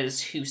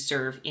judges who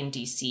serve in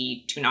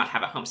DC do not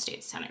have a home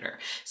state senator.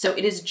 So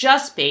it is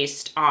just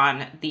based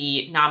on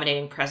the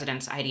nominating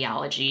president's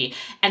ideology,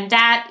 and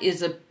that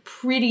is a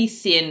pretty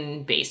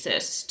thin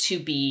basis to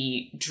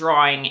be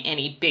drawing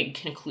any big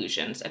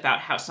conclusions about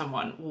how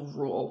someone will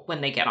rule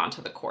when they get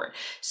onto the court.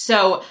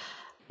 So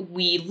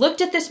we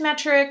looked at this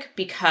metric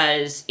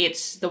because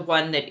it's the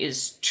one that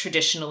is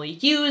traditionally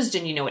used,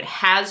 and it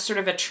has sort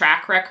of a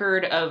track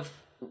record of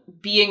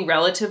being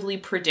relatively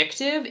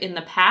predictive in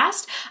the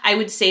past. I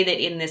would say that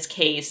in this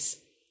case,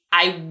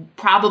 I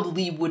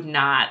probably would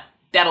not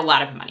bet a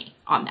lot of money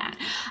on that.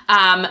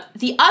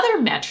 The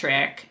other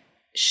metric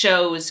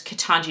shows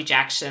Ketanji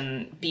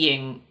Jackson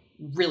being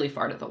really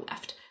far to the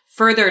left,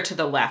 further to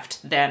the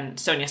left than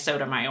Sonia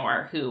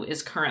Sotomayor, who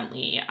is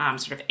currently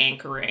sort of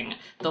anchoring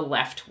the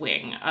left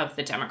wing of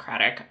the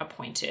Democratic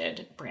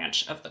appointed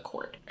branch of the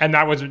court. And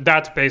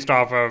that's based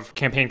off of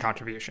campaign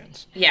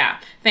contributions. Yeah,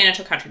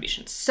 financial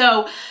contributions.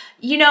 So,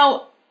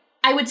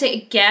 I would say,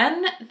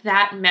 again,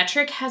 that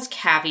metric has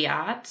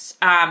caveats.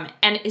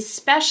 And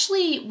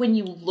especially when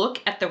you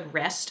look at the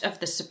rest of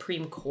the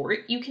Supreme Court,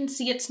 you can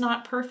see it's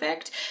not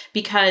perfect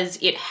because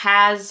it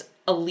has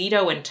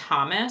Alito and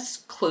Thomas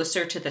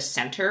closer to the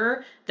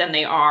center than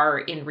they are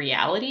in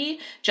reality.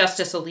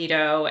 Justice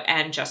Alito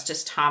and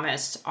Justice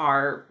Thomas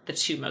are the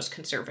two most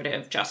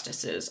conservative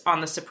justices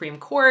on the Supreme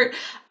Court.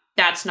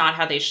 That's not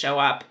how they show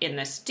up in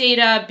this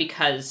data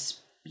because,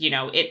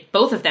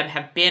 both of them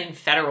have been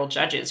federal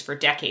judges for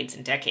decades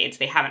and decades.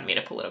 They haven't made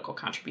a political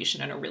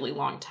contribution in a really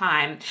long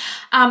time.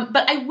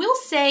 But I will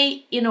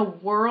say, in a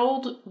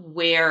world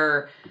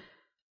where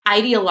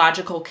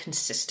ideological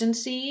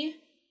consistency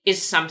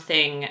is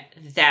something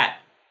that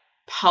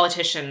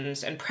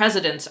politicians and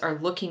presidents are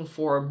looking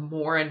for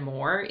more and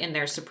more in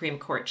their Supreme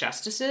Court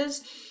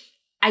justices,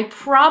 I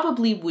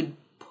probably would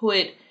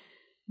put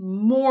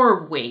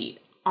more weight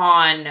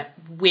on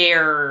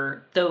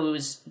where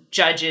those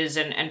judges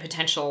and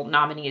potential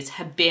nominees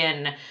have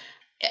been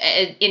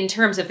in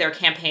terms of their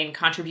campaign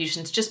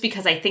contributions, just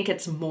because I think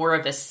it's more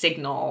of a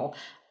signal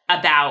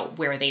about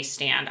where they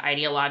stand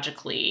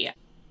ideologically.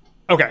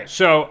 Okay,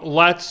 so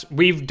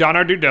we've done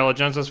our due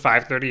diligence as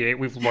 538.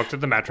 We've looked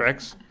at the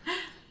metrics.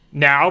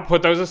 Now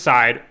put those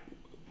aside.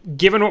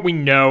 Given what we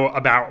know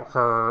about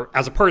her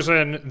as a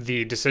person,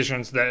 the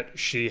decisions that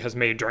she has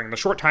made during the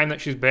short time that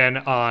she's been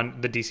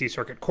on the DC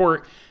Circuit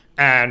Court,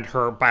 and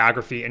her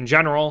biography in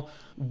general,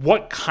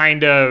 what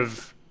kind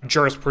of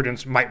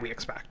jurisprudence might we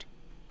expect?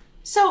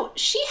 So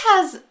she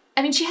has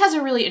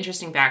a really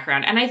interesting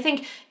background. And I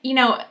think,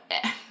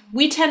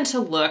 we tend to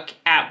look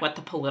at what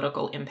the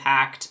political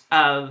impact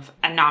of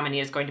a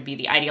nominee is going to be,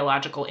 the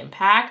ideological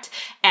impact.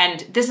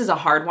 And this is a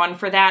hard one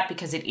for that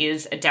because it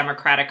is a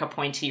Democratic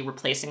appointee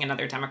replacing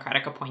another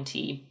Democratic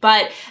appointee.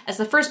 But as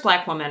the first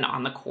Black woman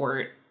on the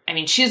court,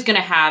 she's going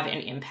to have an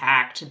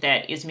impact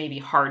that is maybe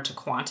hard to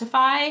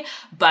quantify,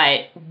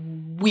 but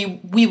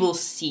we will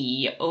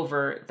see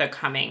over the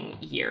coming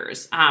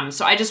years.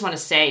 So I just want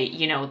to say,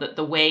 that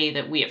the way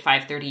that we at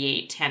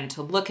 538 tend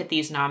to look at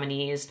these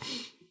nominees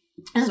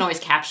doesn't always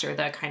capture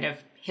the kind of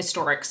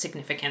historic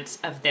significance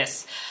of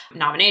this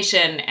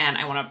nomination. And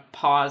I want to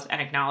pause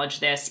and acknowledge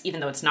this,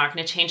 even though it's not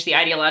going to change the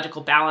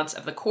ideological balance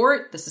of the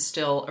court. This is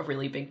still a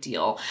really big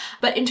deal.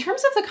 But in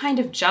terms of the kind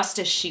of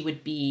justice she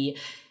would be,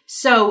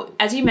 so,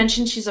 as you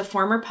mentioned, she's a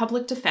former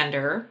public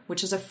defender,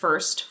 which is a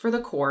first for the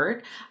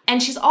court.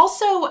 And she's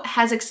also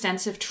has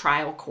extensive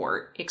trial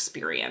court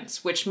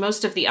experience, which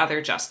most of the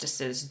other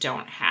justices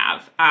don't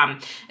have.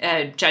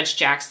 Judge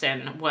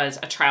Jackson was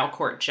a trial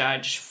court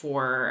judge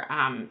for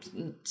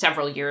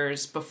several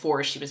years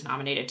before she was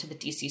nominated to the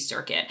DC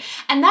Circuit.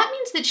 And that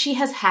means that she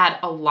has had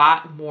a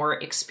lot more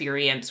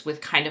experience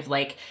with kind of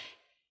like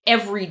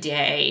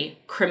everyday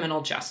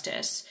criminal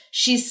justice.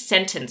 She's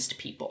sentenced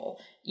people.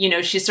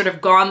 She's sort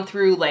of gone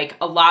through like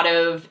a lot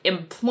of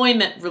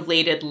employment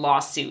related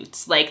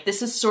lawsuits. Like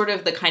this is sort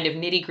of the kind of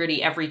nitty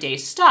gritty everyday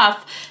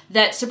stuff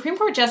that Supreme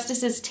Court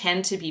justices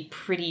tend to be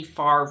pretty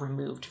far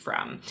removed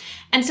from.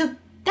 And so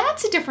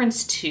that's a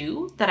difference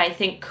too, that I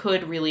think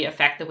could really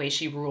affect the way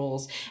she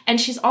rules. And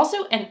she's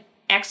also an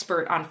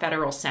expert on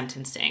federal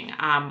sentencing.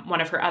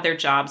 One of her other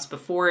jobs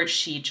before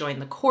she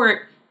joined the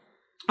court,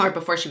 or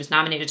before she was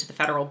nominated to the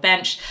federal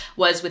bench,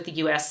 was with the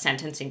U.S.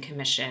 Sentencing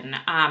Commission.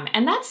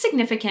 And that's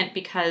significant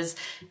because,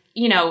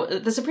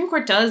 the Supreme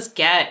Court does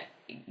get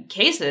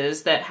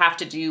cases that have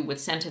to do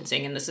with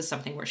sentencing, and this is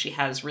something where she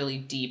has really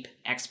deep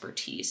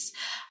expertise.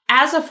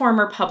 As a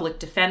former public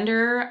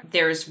defender,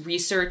 there's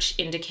research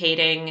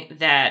indicating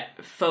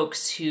that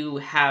folks who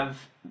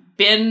have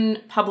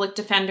been public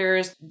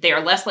defenders, they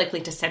are less likely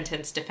to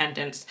sentence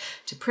defendants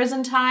to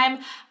prison time.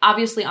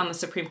 Obviously, on the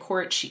Supreme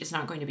Court, she is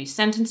not going to be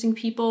sentencing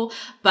people,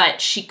 but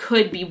she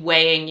could be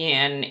weighing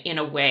in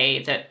a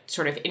way that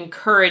sort of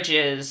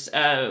encourages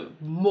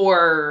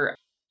more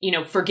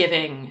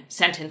forgiving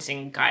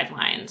sentencing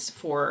guidelines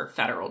for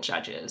federal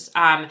judges.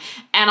 And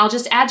I'll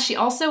just add, she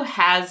also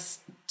has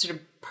sort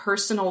of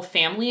personal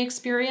family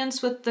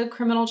experience with the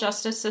criminal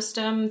justice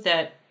system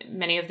that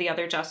many of the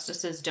other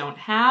justices don't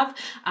have.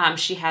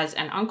 She has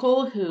an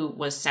uncle who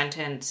was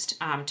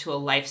sentenced to a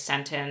life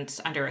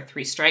sentence under a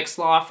 3 strikes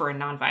law for a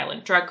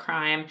nonviolent drug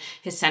crime.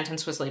 His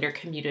sentence was later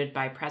commuted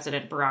by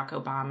President Barack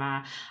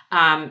Obama.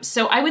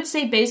 So I would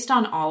say based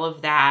on all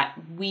of that,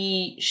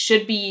 we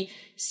should be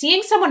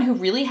seeing someone who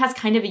really has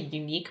kind of a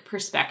unique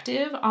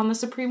perspective on the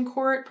Supreme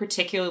Court,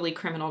 particularly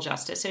criminal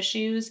justice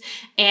issues,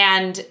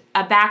 and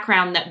a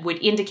background that would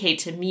indicate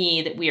to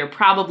me that we are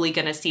probably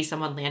going to see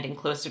someone landing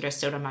closer to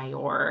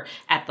Sotomayor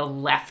at the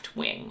left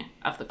wing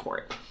of the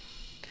court.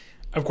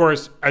 Of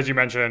course, as you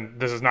mentioned,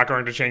 this is not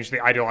going to change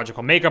the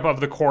ideological makeup of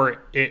the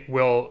court. It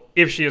will,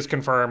 if she is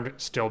confirmed,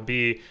 still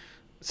be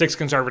 6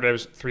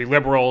 conservatives, 3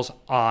 liberals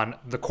on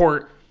the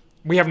court.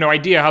 We have no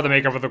idea how the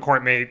makeup of the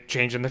court may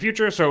change in the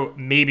future, so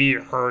maybe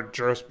her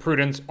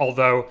jurisprudence,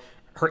 although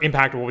her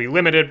impact will be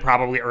limited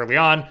probably early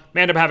on,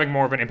 may end up having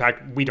more of an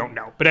impact. We don't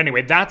know. But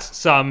anyway, that's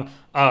some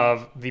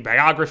of the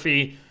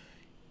biography.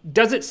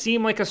 Does it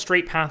seem like a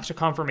straight path to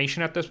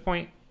confirmation at this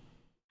point?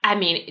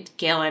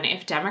 Galen,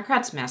 if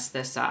Democrats mess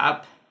this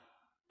up,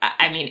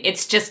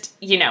 it's just,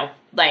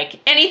 like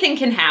anything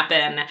can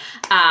happen.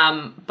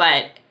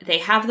 But they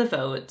have the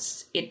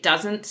votes. It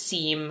doesn't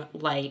seem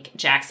like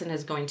Jackson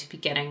is going to be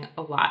getting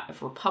a lot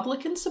of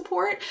Republican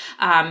support.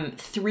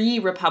 3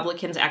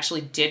 Republicans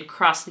actually did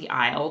cross the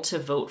aisle to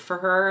vote for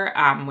her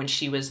when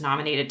she was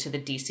nominated to the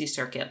DC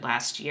circuit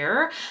last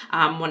year.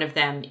 One of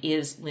them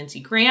is Lindsey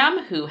Graham,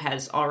 who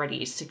has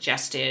already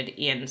suggested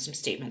in some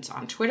statements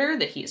on Twitter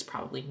that he is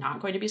probably not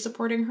going to be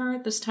supporting her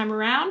this time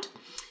around.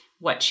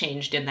 What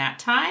changed in that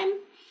time?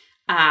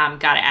 Got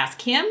to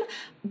ask him.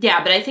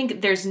 Yeah, but I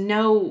think there's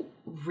no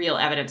real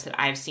evidence that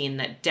I've seen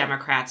that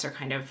Democrats are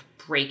kind of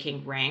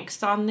breaking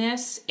ranks on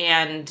this.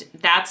 And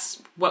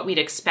that's what we'd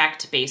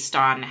expect based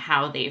on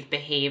how they've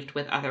behaved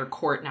with other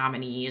court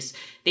nominees.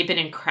 They've been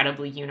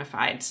incredibly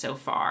unified so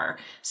far.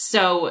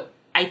 So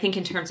I think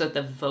in terms of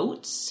the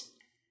votes,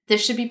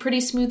 this should be pretty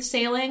smooth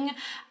sailing.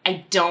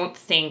 I don't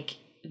think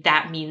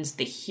that means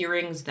the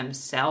hearings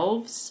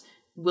themselves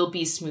will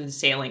be smooth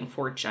sailing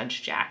for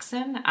Judge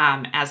Jackson.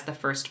 As the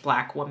first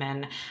Black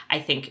woman, I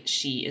think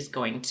she is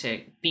going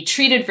to be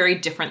treated very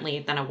differently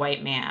than a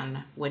white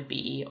man would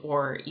be,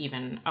 or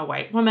even a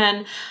white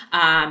woman.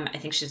 I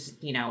think she's,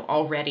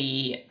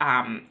 already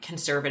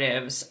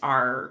conservatives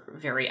are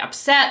very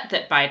upset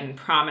that Biden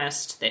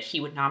promised that he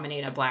would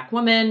nominate a Black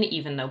woman,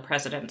 even though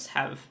presidents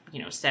have,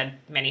 said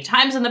many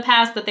times in the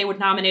past that they would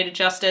nominate a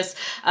justice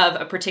of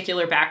a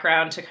particular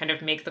background to kind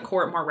of make the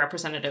court more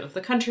representative of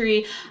the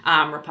country.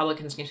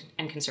 Republicans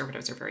and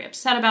conservatives are very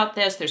upset about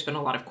this. There's been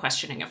a lot of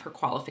questioning of her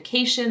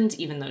qualifications,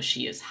 even though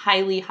she is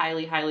highly,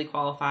 highly, highly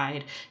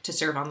qualified to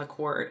serve on the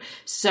court.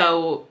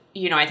 So,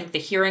 I think the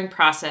hearing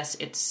process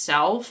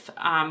itself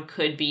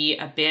could be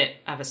a bit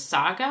of a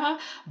saga,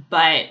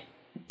 but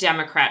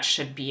Democrats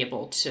should be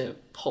able to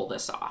pull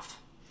this off.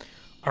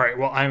 All right,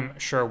 well, I'm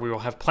sure we will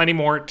have plenty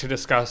more to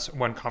discuss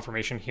when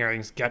confirmation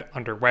hearings get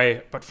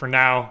underway. But for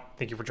now,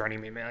 thank you for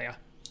joining me, Amelia.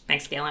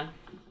 Thanks, Galen.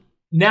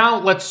 Now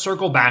let's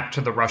circle back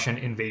to the Russian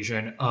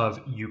invasion of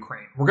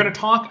Ukraine. We're going to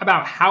talk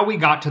about how we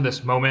got to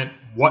this moment,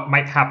 what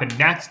might happen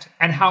next,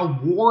 and how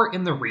war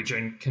in the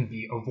region can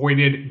be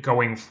avoided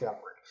going forward.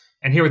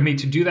 And here with me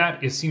to do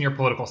that is senior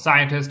political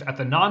scientist at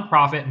the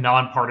nonprofit,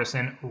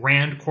 nonpartisan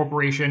RAND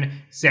Corporation,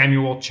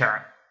 Samuel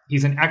Charron.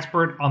 He's an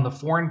expert on the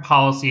foreign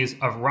policies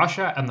of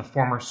Russia and the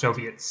former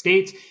Soviet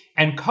states,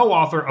 and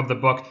co-author of the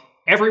book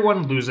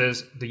Everyone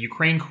Loses, the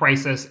Ukraine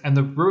Crisis and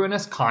the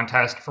Ruinous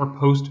Contest for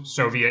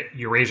Post-Soviet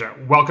Eurasia.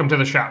 Welcome to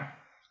the show.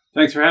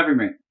 Thanks for having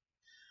me.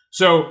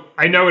 So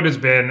I know it has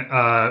been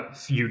a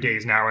few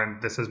days now,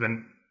 and this has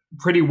been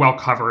pretty well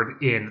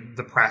covered in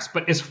the press,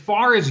 but as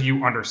far as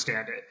you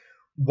understand it,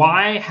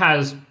 why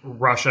has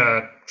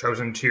Russia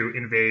chosen to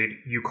invade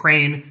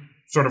Ukraine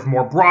sort of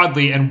more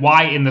broadly, and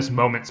why in this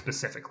moment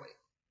specifically?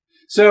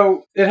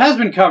 So it has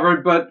been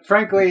covered, but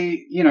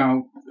frankly,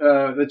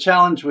 the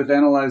challenge with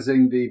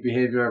analyzing the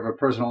behavior of a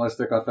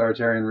personalistic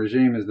authoritarian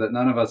regime is that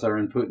none of us are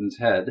in Putin's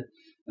head.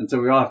 And so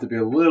we all have to be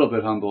a little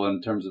bit humble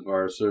in terms of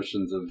our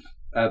assertions of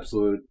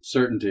absolute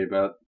certainty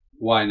about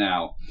why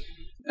now.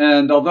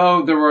 And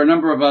although there were a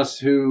number of us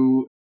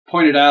who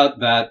pointed out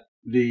that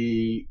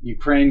the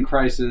Ukraine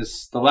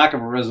crisis, the lack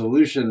of a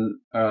resolution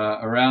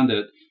around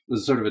it,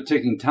 was sort of a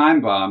ticking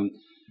time bomb,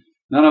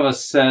 none of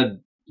us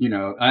said,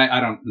 I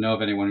don't know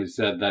of anyone who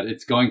said that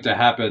it's going to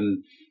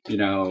happen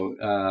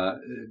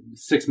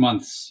 6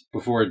 months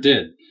before it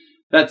did.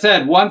 That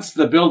said, once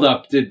the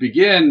buildup did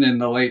begin in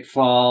the late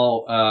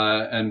fall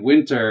and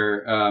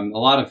winter, a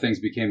lot of things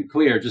became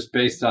clear just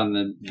based on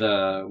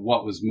the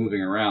what was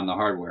moving around, the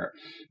hardware.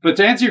 But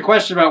to answer your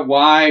question about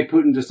why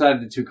Putin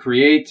decided to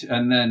create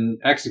and then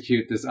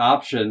execute this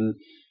option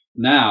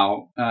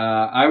now,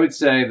 I would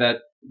say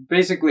that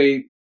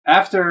basically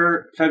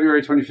after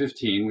February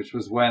 2015, which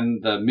was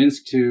when the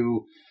Minsk II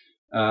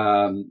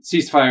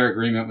ceasefire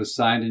agreement was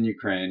signed in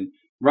Ukraine,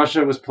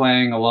 Russia was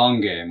playing a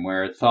long game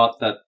where it thought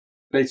that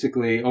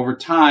basically over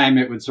time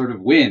it would sort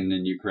of win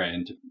in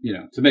Ukraine,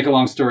 to make a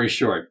long story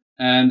short.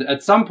 And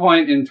at some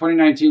point in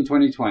 2019,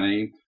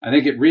 2020, I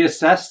think it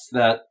reassessed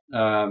that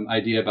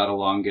idea about a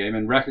long game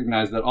and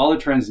recognized that all the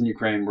trends in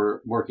Ukraine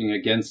were working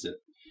against it.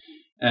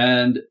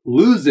 And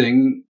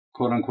losing,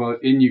 quote unquote,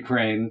 in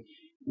Ukraine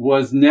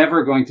was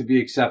never going to be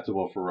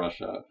acceptable for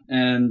Russia.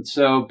 And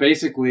so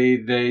basically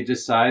they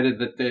decided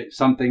that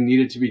something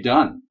needed to be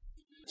done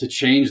to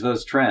change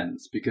those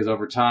trends, because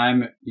over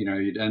time,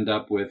 you'd end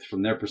up with,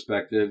 from their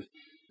perspective,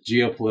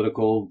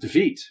 geopolitical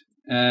defeat.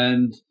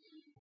 And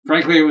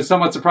frankly, it was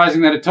somewhat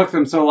surprising that it took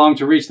them so long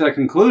to reach that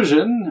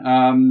conclusion.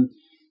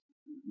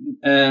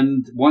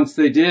 And once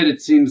they did,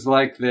 it seems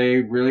like they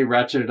really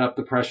ratcheted up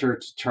the pressure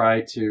to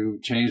try to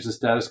change the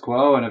status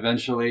quo. And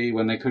eventually,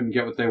 when they couldn't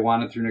get what they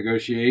wanted through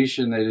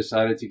negotiation, they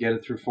decided to get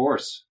it through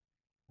force.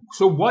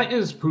 So what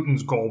is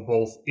Putin's goal,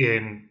 both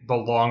in the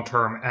long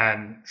term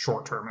and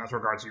short term, as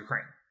regards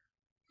Ukraine?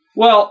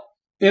 Well,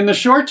 in the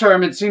short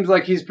term, it seems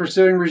like he's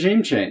pursuing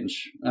regime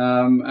change.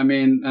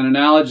 An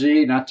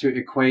analogy, not to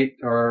equate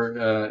or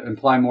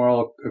imply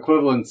moral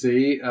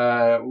equivalency,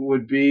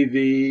 would be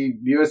the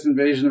U.S.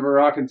 invasion of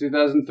Iraq in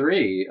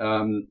 2003.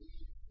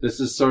 This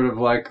is sort of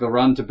like the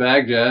run to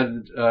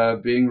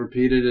Baghdad being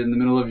repeated in the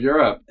middle of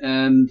Europe.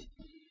 And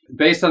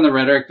based on the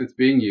rhetoric that's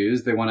being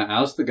used, they want to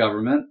oust the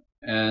government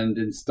and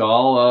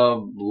install a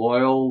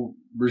loyal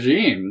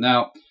regime.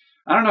 Now,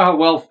 I don't know how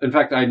well, in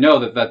fact, I know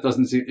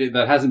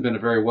that hasn't been a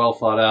very well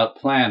thought out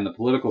plan, the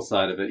political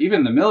side of it.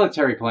 Even the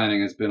military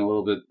planning has been a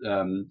little bit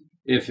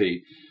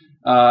iffy.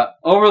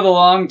 Over the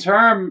long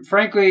term,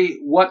 frankly,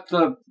 what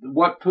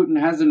Putin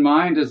has in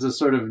mind as a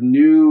sort of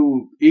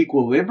new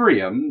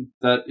equilibrium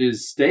that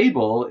is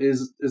stable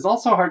is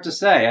also hard to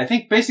say. I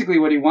think basically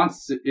what he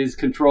wants is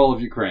control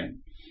of Ukraine.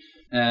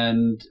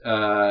 And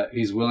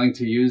he's willing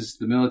to use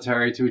the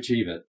military to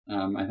achieve it.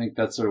 I think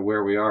that's sort of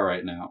where we are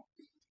right now.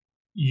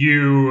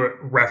 You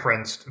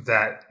referenced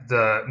that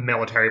the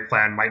military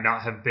plan might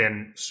not have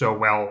been so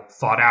well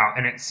thought out.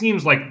 And it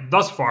seems like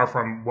thus far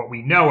from what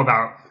we know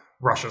about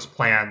Russia's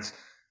plans,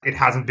 it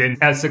hasn't been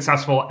as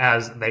successful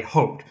as they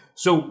hoped.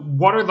 So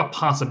what are the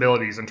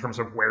possibilities in terms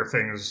of where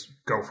things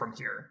go from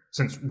here?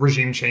 Since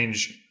regime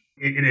change,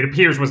 it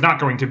appears, was not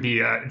going to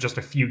be just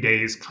a few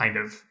days kind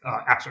of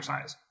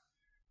exercise.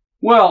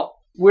 Well,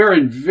 we're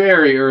in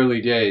very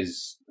early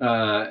days,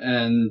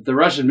 and the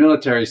Russian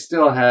military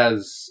still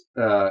has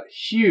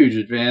huge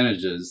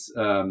advantages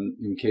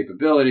in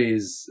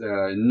capabilities,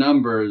 in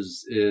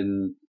numbers,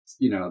 in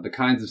the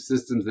kinds of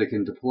systems they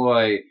can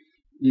deploy.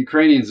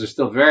 Ukrainians are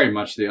still very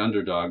much the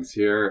underdogs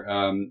here,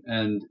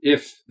 and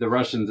if the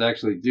Russians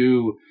actually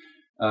do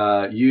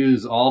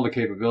use all the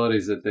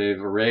capabilities that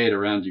they've arrayed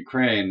around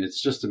Ukraine,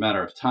 it's just a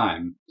matter of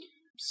time.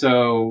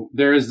 So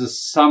there is a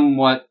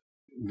somewhat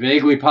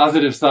vaguely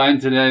positive sign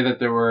today that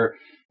there were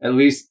at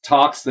least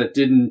talks that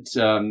didn't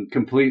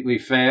completely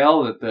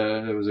fail, that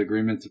there was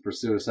agreement to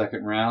pursue a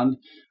second round.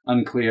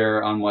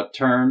 Unclear on what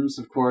terms,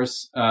 of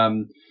course.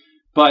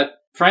 But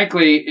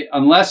frankly,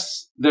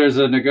 unless there's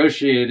a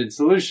negotiated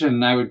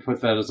solution, I would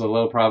put that as a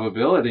low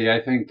probability.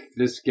 I think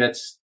this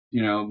gets,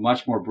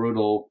 much more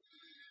brutal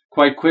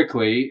quite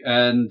quickly.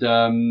 And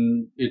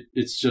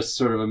it's just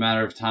sort of a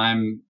matter of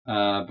time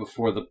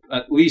before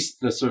at least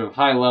the sort of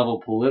high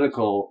level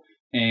political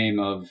aim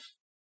of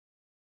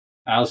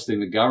ousting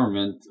the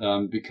government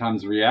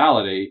becomes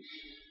reality.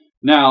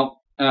 Now,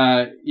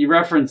 you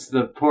referenced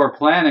the poor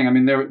planning. I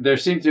mean, there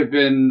seemed to have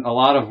been a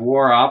lot of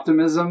war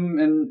optimism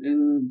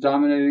in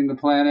dominating the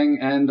planning,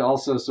 and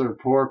also sort of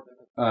poor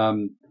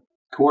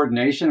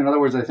coordination. In other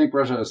words, I think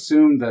Russia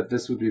assumed that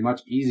this would be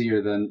much easier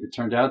than it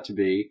turned out to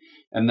be,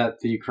 and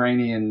that the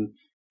Ukrainian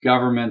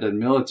government and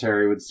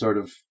military would sort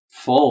of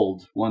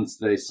fold once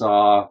they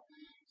saw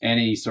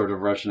any sort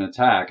of Russian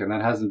attack, and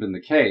that hasn't been the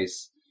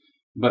case.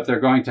 But they're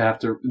going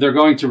to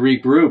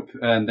regroup,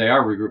 and they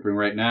are regrouping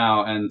right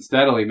now, and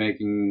steadily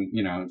making,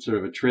 sort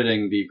of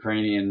attriting the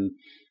Ukrainian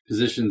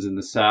positions in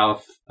the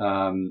south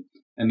and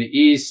the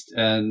east.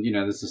 And,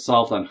 this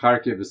assault on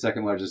Kharkiv, the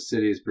second largest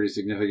city, is pretty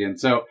significant.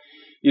 So,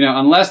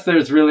 unless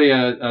there's really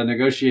a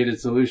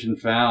negotiated solution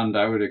found,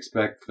 I would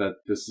expect that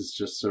this is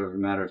just sort of a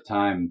matter of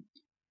time.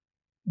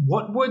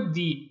 What would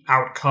the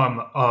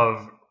outcome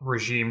of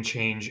regime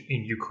change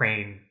in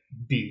Ukraine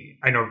be?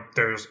 I know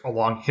there's a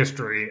long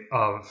history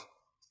of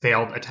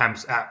failed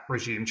attempts at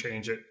regime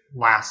change. It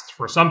lasts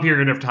for some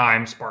period of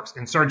time, sparks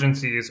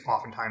insurgencies,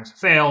 oftentimes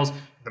fails.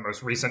 The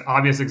most recent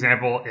obvious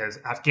example is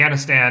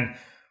Afghanistan.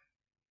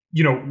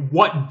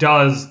 What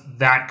does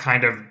that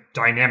kind of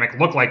dynamic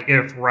look like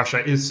if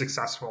Russia is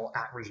successful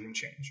at regime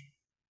change?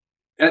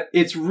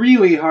 It's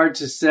really hard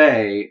to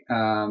say.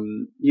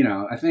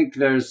 I think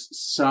there's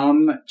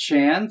some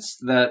chance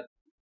that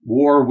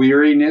war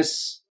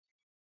weariness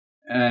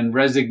and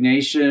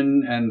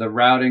resignation and the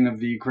routing of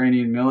the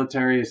Ukrainian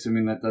military,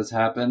 assuming that does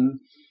happen,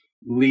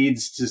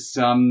 leads to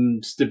some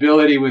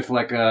stability with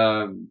like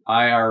a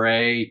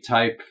IRA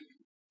type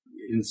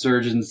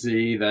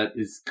insurgency that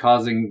is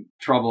causing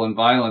trouble and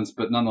violence,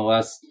 but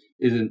nonetheless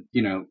isn't,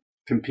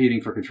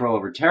 competing for control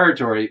over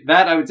territory.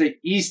 That, I would say,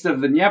 east of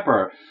the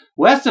Dnieper.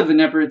 West of the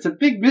Dnieper, it's a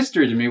big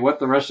mystery to me what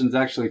the Russians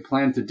actually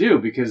plan to do,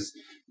 because,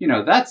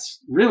 that's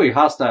really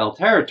hostile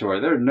territory.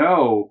 There's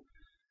no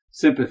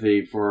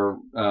sympathy for,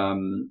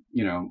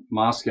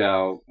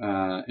 Moscow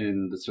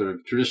in the sort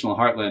of traditional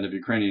heartland of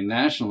Ukrainian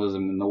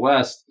nationalism in the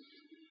West.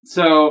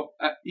 So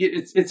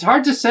it's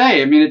hard to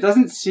say. I mean, it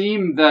doesn't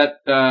seem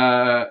that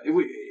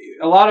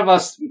a lot of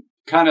us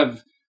kind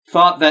of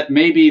thought that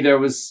maybe there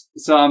was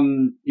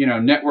some,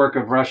 network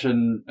of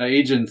Russian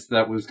agents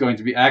that was going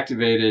to be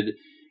activated,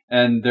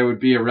 and there would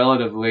be a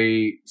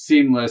relatively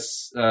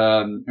seamless,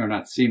 or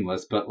not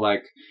seamless, but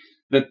like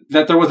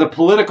that there was a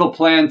political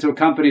plan to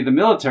accompany the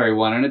military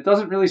one, and it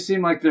doesn't really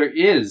seem like there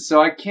is.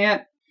 So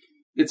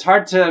it's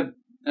hard to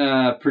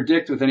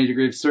predict with any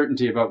degree of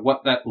certainty about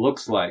what that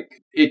looks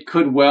like. It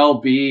could well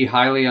be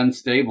highly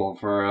unstable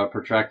for a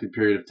protracted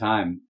period of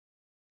time.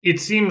 It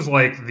seems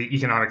like the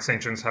economic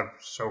sanctions have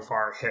so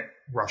far hit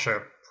Russia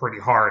pretty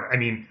hard. I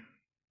mean,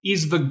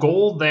 is the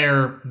goal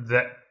there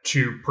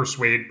to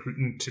persuade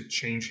Putin to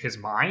change his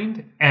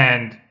mind?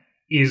 And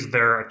is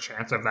there a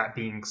chance of that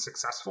being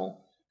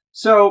successful?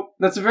 So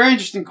that's a very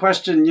interesting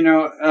question.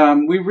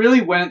 We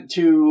really went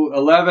to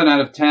 11 out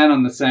of 10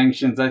 on the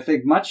sanctions, I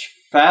think much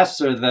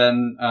faster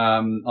than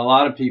a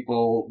lot of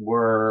people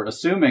were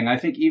assuming. I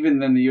think even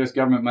than the U.S.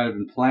 government might have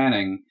been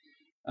planning,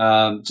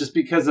 just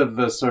because of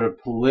the sort of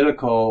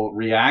political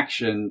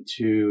reaction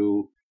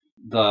to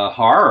the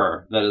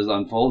horror that is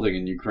unfolding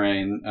in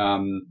Ukraine,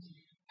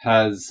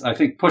 has, I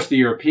think, pushed the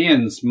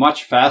Europeans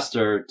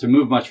to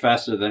move much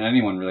faster than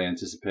anyone really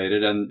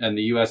anticipated. And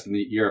the US and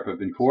Europe have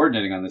been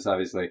coordinating on this,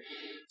 obviously.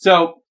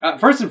 So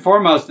first and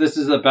foremost, this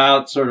is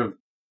about sort of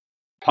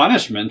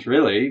punishment,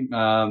 really,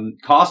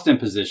 cost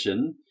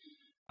imposition.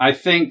 I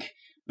think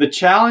the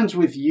challenge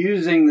with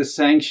using the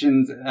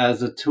sanctions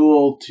as a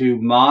tool to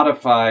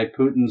modify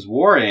Putin's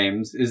war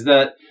aims is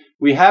that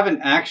we haven't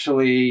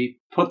actually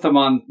put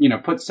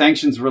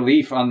sanctions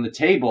relief on the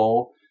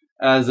table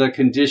as a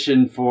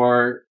condition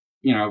for,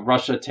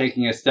 Russia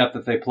taking a step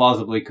that they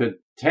plausibly could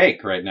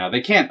take right now.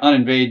 They can't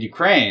uninvade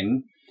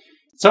Ukraine.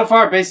 So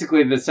far,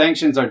 basically, the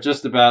sanctions are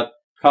just about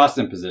cost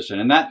imposition.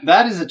 And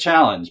that is a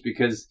challenge,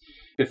 because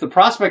if the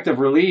prospect of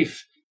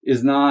relief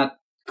is not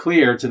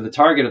clear to the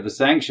target of the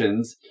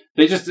sanctions,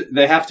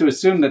 they have to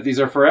assume that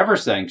these are forever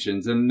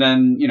sanctions. And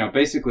then,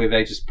 basically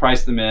they just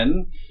price them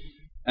in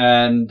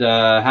and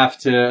have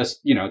to,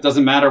 it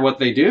doesn't matter what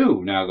they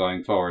do now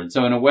going forward.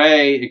 So in a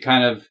way, it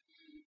kind of,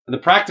 the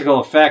practical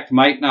effect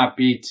might not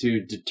be to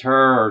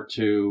deter or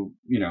to,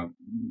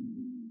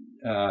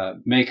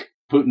 make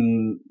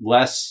Putin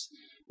less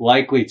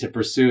likely to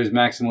pursue his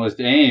maximalist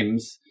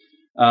aims,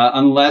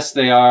 unless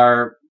they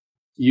are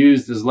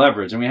used as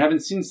leverage. And we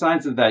haven't seen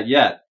signs of that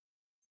yet.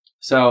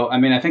 So,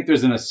 I think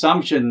there's an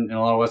assumption in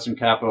a lot of Western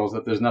capitals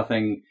that there's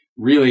nothing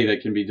really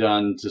that can be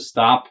done to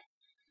stop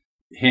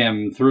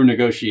him through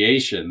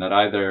negotiation, that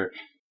either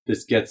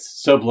this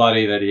gets so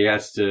bloody that he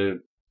has to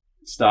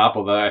stop,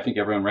 although I think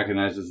everyone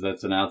recognizes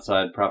that's an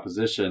outside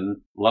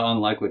proposition,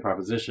 unlikely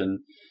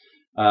proposition.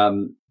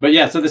 But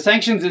yeah, so the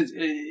sanctions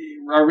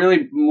are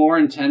really more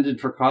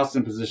intended for cost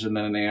imposition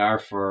than they are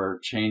for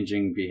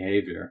changing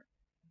behavior.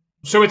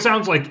 So it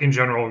sounds like, in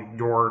general,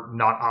 you're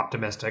not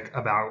optimistic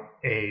about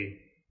a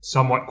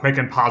somewhat quick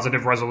and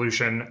positive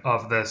resolution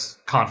of this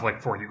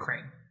conflict for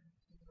Ukraine.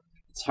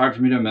 It's hard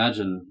for me to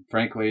imagine,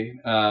 frankly.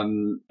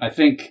 I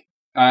think,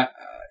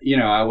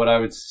 what I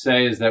would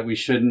say is that we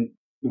shouldn't,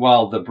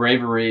 while the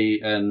bravery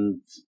and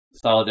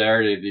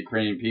solidarity of the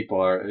Ukrainian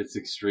people it's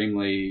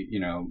extremely,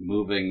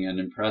 moving and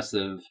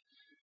impressive.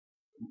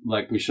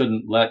 Like, we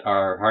shouldn't let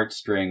our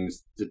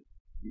heartstrings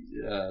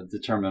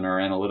determine our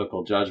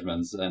analytical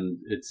judgments. And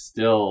it's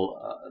still,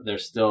 they're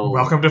still...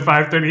 Welcome to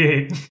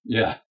 538.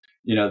 Yeah.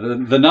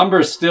 The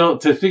numbers still,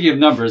 speaking of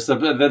numbers,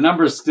 the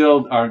numbers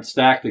still aren't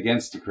stacked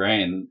against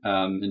Ukraine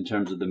in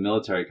terms of the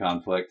military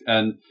conflict.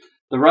 And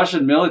the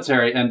Russian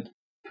military and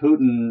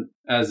Putin,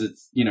 as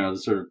its,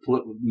 sort of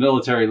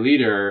military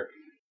leader,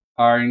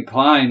 are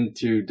inclined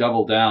to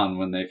double down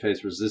when they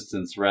face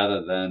resistance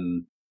rather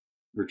than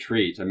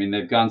retreat.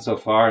 They've gone so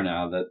far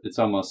now that it's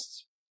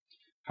almost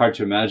hard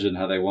to imagine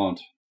how they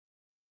won't.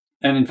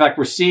 And in fact,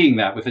 we're seeing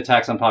that with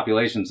attacks on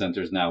population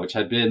centers now, which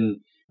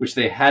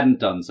they hadn't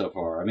done so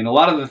far. A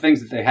lot of the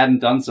things that they hadn't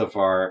done so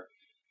far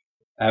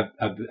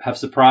have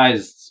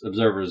surprised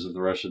observers of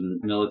the Russian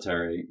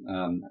military,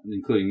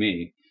 including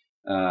me.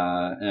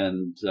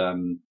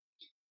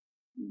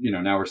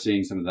 Now we're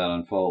seeing some of that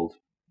unfold.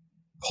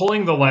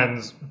 Pulling the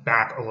lens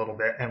back a little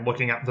bit and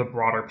looking at the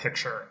broader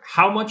picture,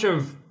 how much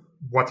of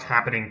what's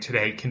happening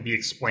today can be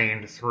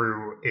explained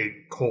through a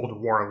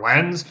Cold War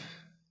lens,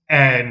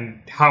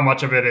 and how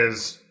much of it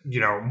is,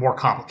 more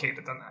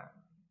complicated than that?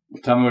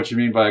 Tell me what you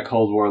mean by a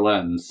Cold War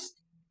lens.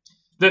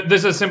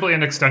 This is simply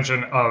an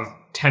extension of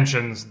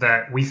tensions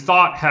that we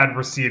thought had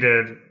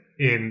receded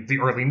in the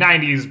early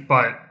 90s,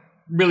 but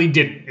really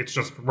didn't. It's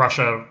just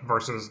Russia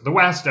versus the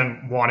West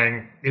and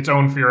wanting its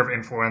own sphere of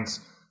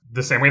influence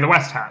the same way the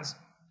West has.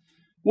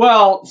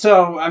 Well,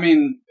 so,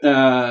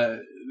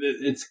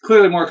 it's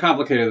clearly more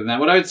complicated than that.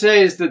 What I would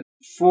say is that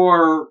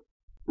for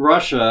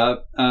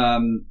Russia,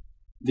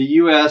 the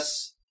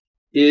U.S.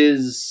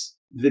 is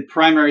the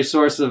primary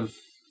source of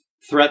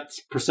threat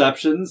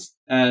perceptions,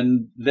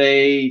 and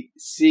they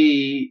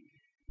see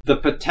the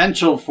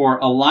potential for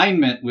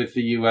alignment with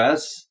the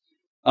U.S.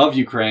 of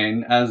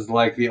Ukraine as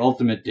like the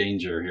ultimate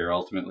danger here,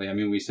 ultimately.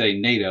 We say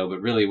NATO,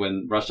 but really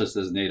when Russia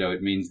says NATO,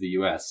 it means the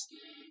U.S.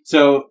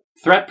 So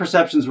threat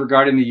perceptions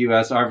regarding the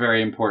U.S. are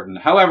very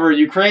important. However,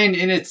 Ukraine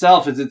in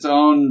itself is its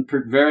own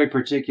very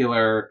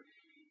particular,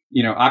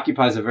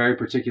 occupies a very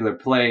particular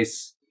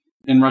place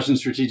in Russian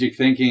strategic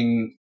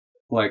thinking.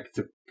 Like,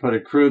 to put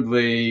it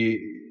crudely,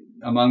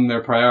 among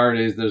their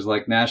priorities, there's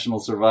like national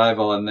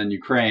survival and then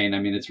Ukraine.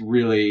 It's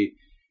really,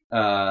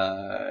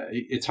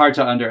 it's hard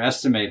to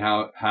underestimate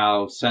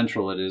how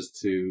central it is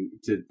to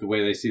the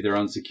way they see their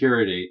own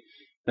security,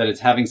 that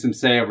it's having some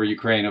say over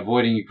Ukraine,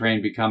 avoiding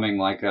Ukraine becoming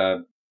like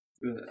an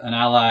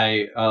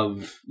ally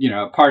of,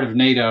 part of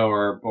NATO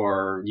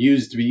or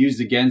to be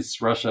used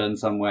against Russia in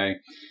some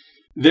way.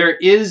 There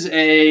is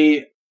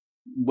a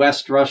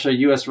West Russia,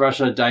 US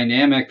Russia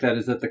dynamic that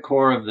is at the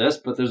core of this,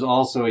 but there's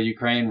also a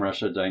Ukraine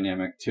Russia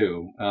dynamic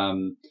too.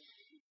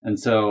 And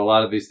so a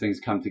lot of these things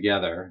come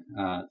together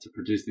to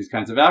produce these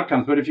kinds of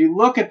outcomes. But if you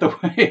look at the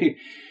way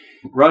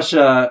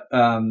Russia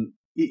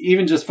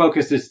even just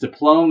focused its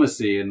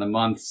diplomacy in the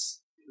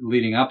months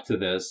leading up to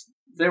this,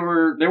 they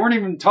weren't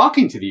even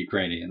talking to the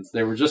Ukrainians.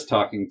 They were just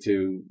talking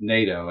to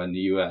NATO and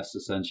the US,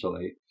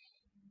 essentially.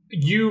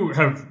 You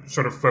have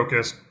sort of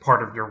focused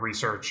part of your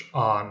research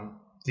on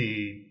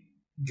the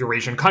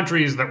Eurasian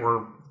countries that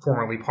were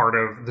formerly part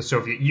of the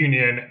Soviet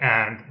Union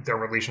and their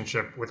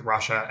relationship with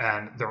Russia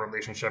and their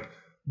relationship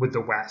with the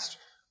West.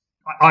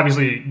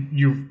 Obviously,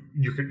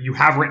 you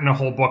have written a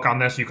whole book on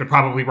this. You could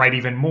probably write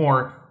even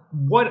more.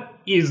 What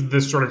is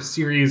this sort of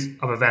series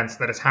of events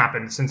that has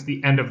happened since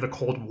the end of the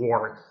Cold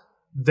War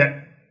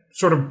that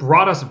sort of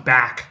brought us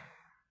back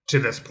to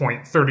this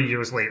point 30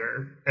 years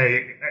later,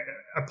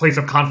 a place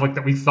of conflict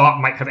that we thought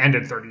might have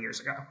ended 30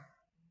 years ago?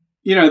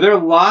 You know, there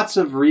are lots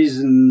of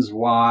reasons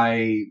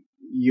why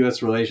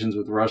U.S. relations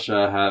with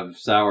Russia have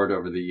soured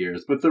over the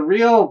years, but the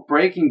real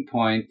breaking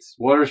point,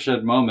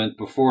 watershed moment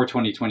before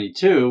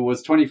 2022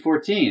 was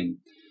 2014.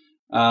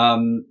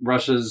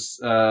 Russia's,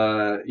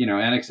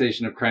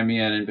 annexation of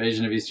Crimea and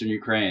invasion of eastern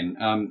Ukraine,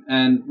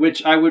 and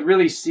which I would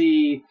really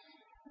see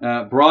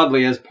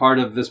broadly as part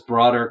of this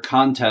broader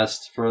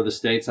contest for the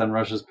states on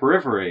Russia's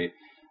periphery.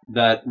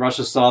 That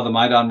Russia saw the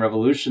Maidan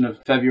Revolution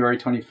of February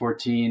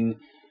 2014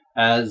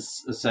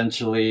 as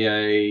essentially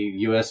a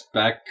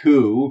U.S.-backed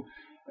coup,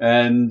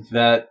 and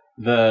that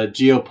the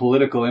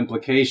geopolitical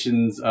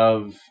implications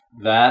of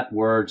that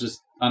were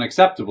just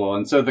unacceptable.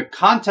 And so the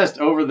contest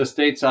over the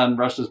states on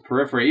Russia's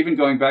periphery, even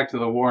going back to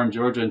the war in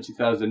Georgia in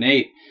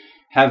 2008,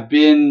 have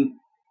been,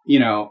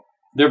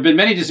 there have been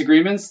many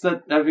disagreements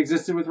that have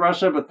existed with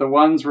Russia, but the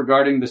ones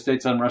regarding the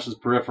states on Russia's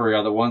periphery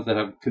are the ones that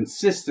have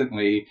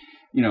consistently,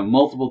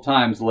 multiple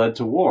times led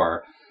to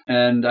war.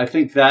 And I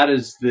think that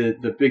is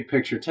the big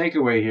picture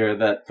takeaway here,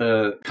 that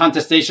the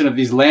contestation of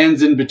these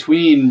lands in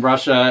between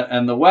Russia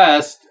and the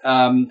West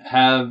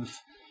have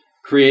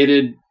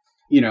created,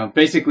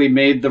 basically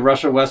made the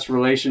Russia-West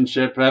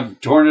relationship,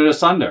 have torn it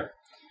asunder.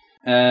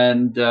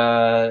 And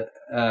that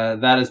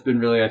has been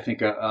really, I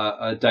think,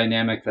 a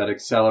dynamic that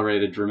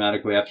accelerated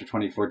dramatically after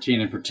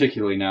 2014, and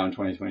particularly now in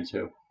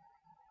 2022.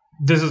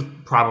 This is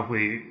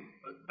probably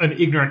an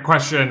ignorant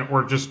question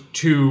or just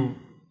too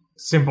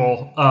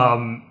simple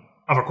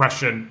of a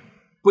question,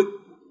 but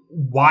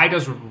why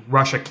does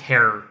Russia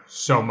care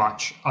so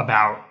much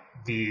about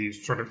the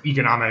sort of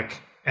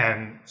economic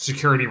and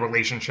security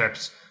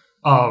relationships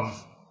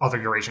of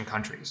other Eurasian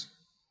countries?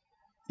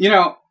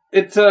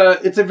 It's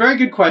a very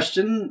good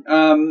question,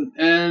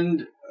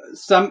 and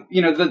some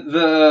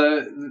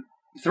the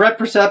threat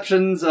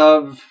perceptions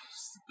of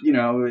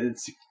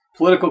it's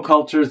political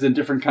cultures in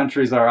different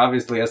countries are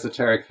obviously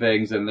esoteric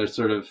things, and they're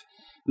sort of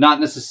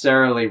not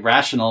necessarily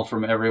rational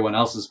from everyone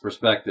else's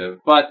perspective.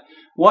 But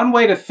one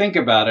way to think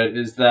about it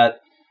is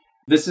that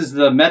this is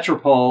the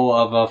metropole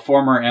of a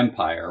former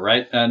empire,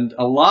 right? And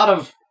a lot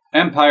of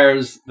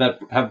empires that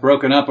have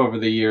broken up over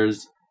the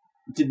years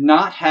did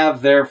not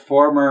have their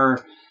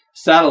former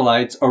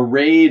satellites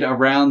arrayed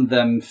around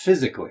them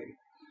physically.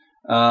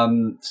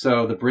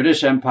 So the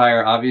British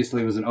Empire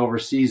obviously was an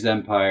overseas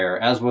empire,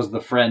 as was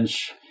the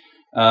French.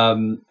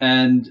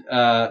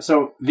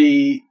 So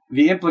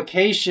the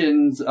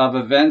implications of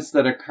events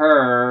that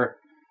occur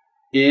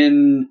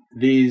in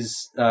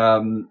these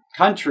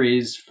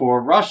countries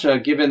for Russia,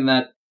 given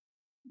that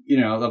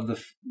of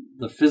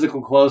the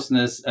physical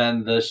closeness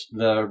and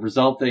the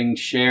resulting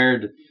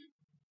shared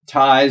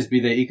ties,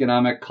 be they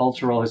economic,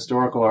 cultural,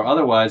 historical, or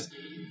otherwise,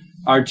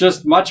 are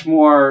just much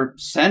more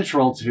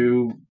central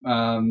to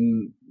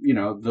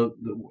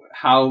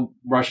how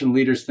Russian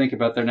leaders think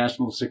about their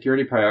national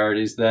security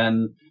priorities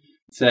than,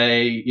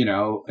 say,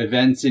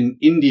 events in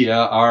India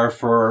are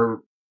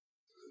for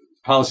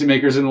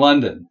policymakers in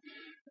London.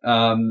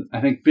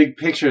 I think big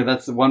picture,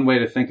 that's one way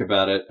to think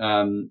about it.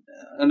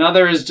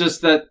 Another is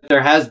just that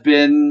there has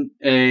been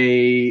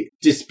a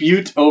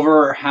dispute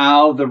over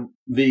how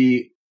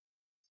the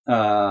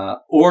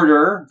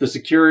order, the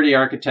security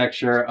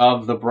architecture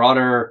of the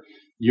broader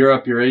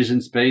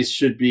Europe-Eurasian space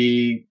should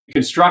be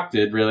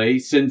constructed, really,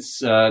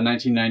 since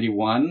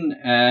 1991.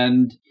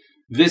 And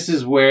this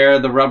is where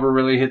the rubber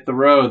really hit the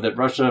road, that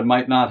Russia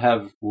might not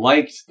have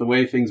liked the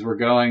way things were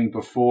going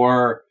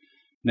before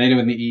NATO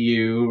and the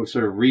EU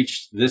sort of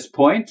reached this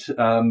point.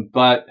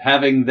 But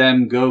having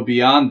them go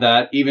beyond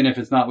that, even if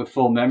it's not with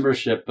full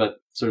membership,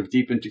 but sort of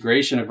deep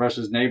integration of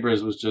Russia's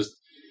neighbors, was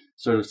just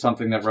sort of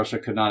something that Russia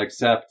could not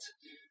accept.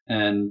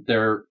 And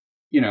there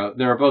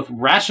are both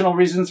rational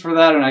reasons for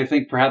that, and I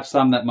think perhaps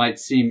some that might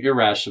seem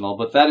irrational,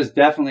 but that is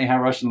definitely how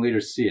Russian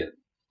leaders see it.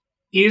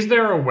 Is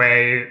there a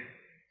way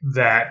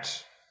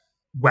that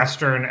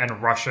Western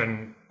and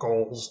Russian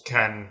goals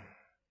can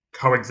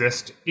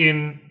coexist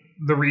in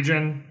the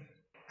region?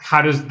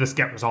 How does this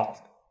get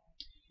resolved?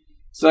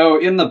 So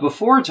in the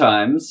before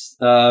times,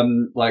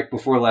 like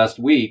before last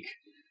week,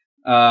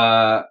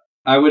 I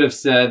would have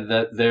said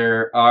that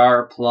there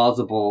are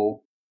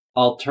plausible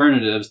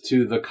alternatives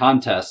to the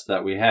contest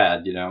that we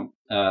had,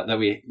 that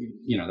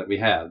we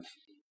have,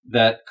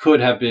 that could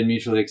have been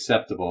mutually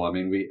acceptable. I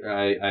mean,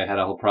 I had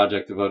a whole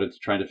project devoted to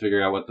trying to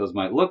figure out what those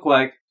might look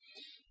like.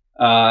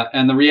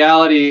 And the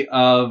reality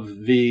of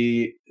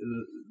the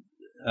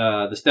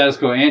status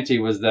quo ante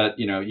was that,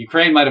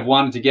 Ukraine might have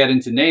wanted to get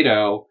into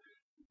NATO,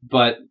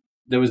 but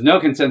there was no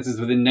consensus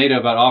within NATO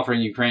about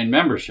offering Ukraine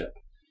membership.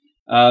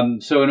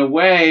 So in a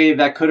way,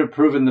 that could have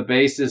proven the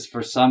basis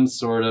for some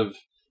sort of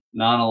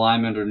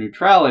non-alignment or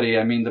neutrality.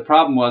 I mean, the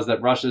problem was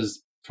that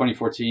Russia's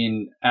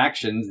 2014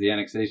 actions, the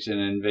annexation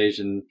and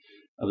invasion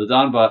of the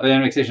Donbass, the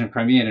annexation of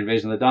Crimea and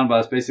invasion of the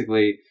Donbass,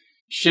 basically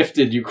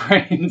shifted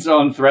Ukraine's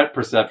own threat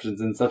perceptions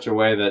in such a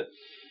way that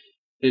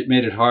it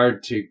made it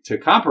hard to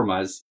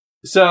compromise.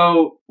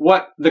 So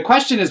the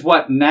question is,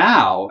 what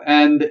now?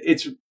 And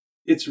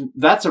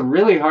that's a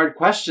really hard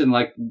question.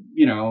 Like,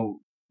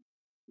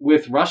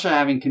 with Russia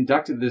having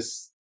conducted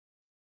this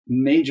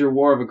major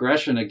war of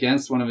aggression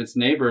against one of its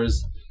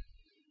neighbors,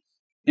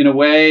 in a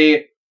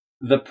way,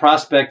 the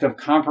prospect of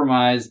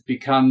compromise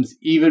becomes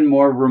even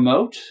more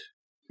remote,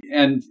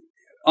 and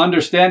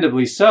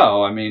understandably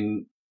so. I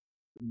mean,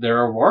 there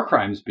are war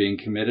crimes being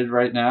committed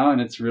right now, and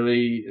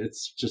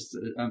it's just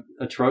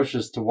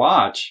atrocious to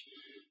watch.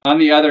 On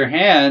the other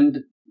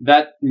hand,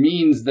 that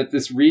means that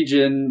this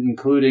region,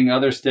 including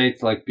other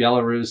states like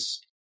Belarus,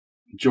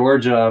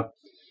 Georgia,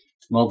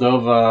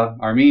 Moldova,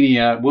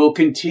 Armenia, will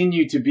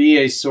continue to be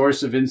a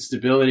source of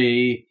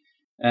instability,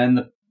 and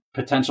the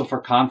potential for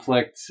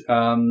conflict,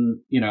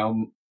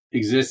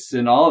 exists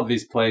in all of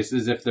these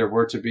places. If there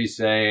were to be,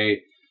 say,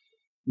 a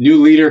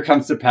new leader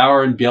comes to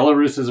power in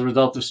Belarus as a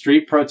result of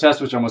street protests,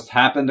 which almost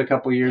happened a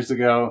couple of years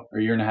ago, or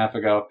a year and a half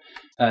ago,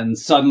 and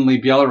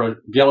suddenly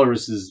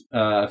Belarus's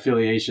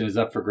affiliation is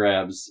up for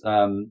grabs.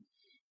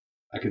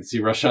 I could see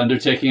Russia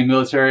undertaking a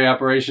military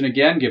operation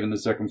again, given the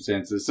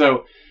circumstances.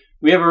 So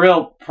we have a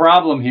real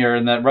problem here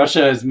in that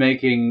Russia is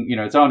making,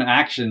 its own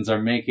actions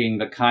are making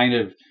the kind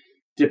of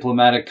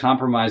diplomatic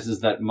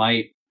compromises that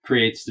might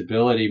create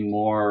stability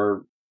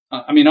more,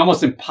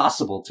 almost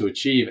impossible to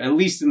achieve, at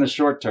least in the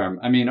short term.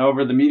 I mean,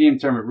 over the medium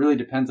term, it really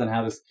depends on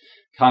how this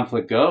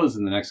conflict goes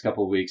in the next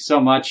couple of weeks.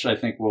 So much, I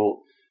think,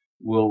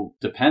 will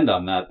depend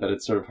on that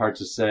it's sort of hard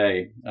to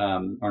say,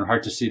 or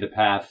hard to see the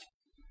path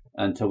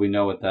until we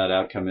know what that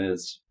outcome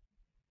is.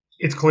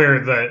 It's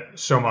clear that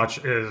so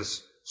much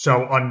is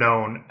so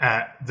unknown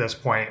at this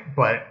point,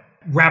 but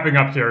wrapping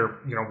up here,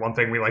 one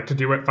thing we like to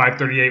do at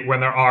 538 when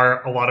there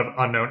are a lot of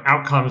unknown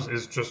outcomes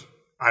is just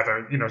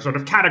either, sort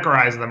of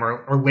categorize them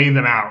or lay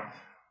them out.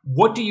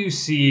 What do you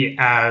see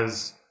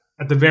as,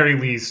 at the very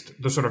least,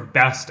 the sort of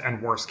best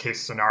and worst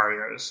case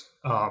scenarios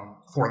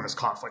for this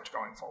conflict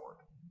going forward?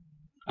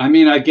 I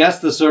mean, I guess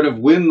the sort of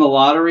win the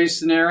lottery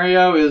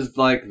scenario is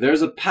like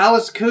there's a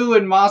palace coup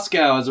in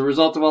Moscow as a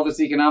result of all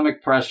this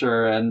economic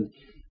pressure, and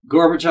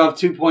Gorbachev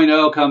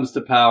 2.0 comes to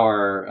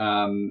power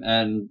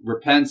and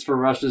repents for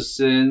Russia's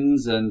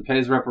sins and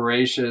pays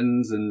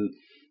reparations and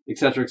et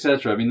cetera, et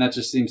cetera. I mean, that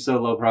just seems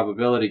so low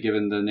probability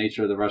given the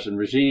nature of the Russian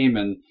regime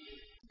and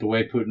the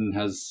way Putin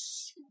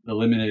has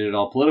eliminated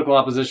all political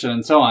opposition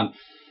and so on.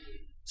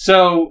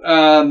 So,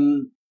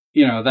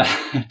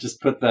 that just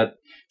put that.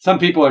 Some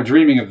people are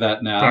dreaming of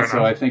that now,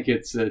 so I think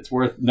it's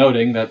worth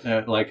noting that,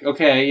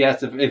 okay,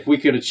 yes, if we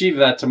could achieve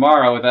that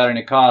tomorrow without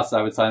any costs,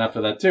 I would sign up for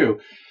that too.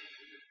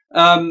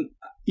 I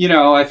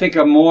think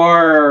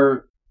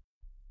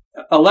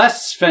a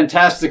less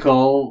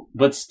fantastical,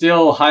 but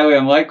still highly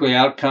unlikely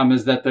outcome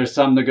is that there's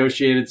some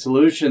negotiated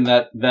solution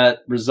that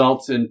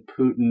results in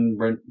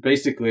Putin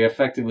basically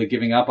effectively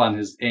giving up on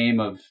his aim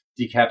of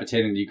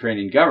decapitating the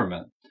Ukrainian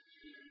government.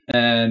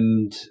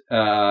 And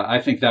I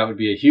think that would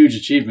be a huge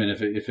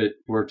achievement if it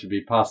were to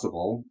be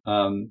possible.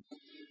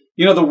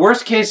 The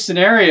worst case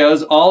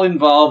scenarios all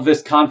involve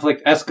this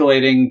conflict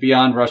escalating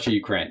beyond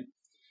Russia-Ukraine.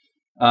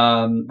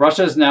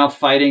 Russia is now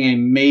fighting a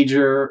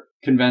major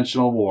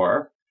conventional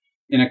war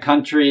in a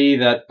country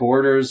that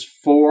borders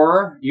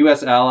 4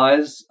 U.S.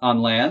 allies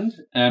on land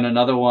and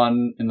another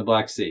one in the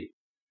Black Sea.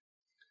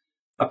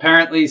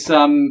 Apparently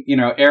some,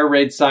 air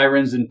raid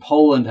sirens in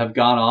Poland have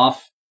gone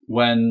off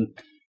when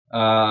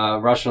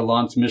Russia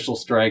launched missile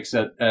strikes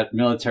at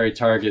military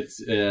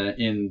targets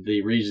in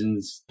the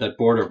regions that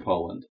border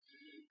Poland.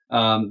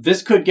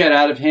 This could get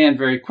out of hand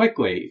very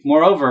quickly.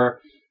 Moreover,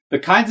 the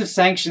kinds of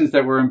sanctions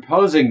that we're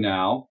imposing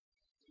now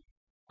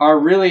are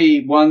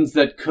really ones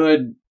that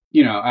could,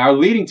 are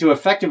leading to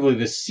effectively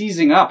the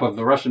seizing up of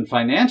the Russian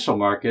financial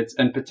markets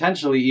and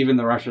potentially even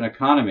the Russian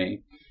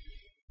economy.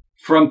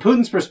 From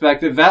Putin's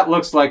perspective, that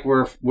looks like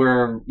we're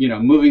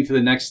moving to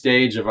the next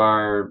stage of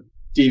our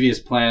devious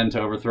plan to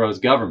overthrow his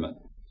government.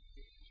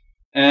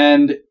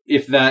 And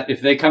if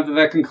they come to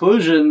that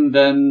conclusion,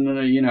 then,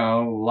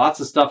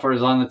 lots of stuff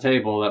is on the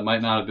table that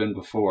might not have been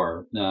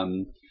before.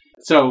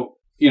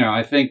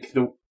 I think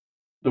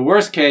the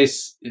worst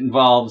case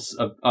involves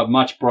a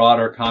much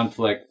broader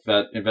conflict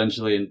that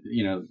eventually,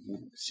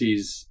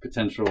 sees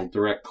potential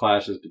direct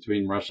clashes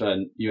between Russia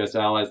and U.S.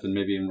 allies than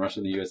maybe even Russia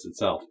and the U.S.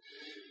 itself.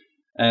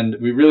 And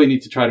we really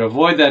need to try to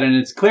avoid that. And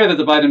it's clear that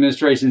the Biden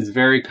administration is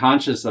very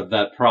conscious of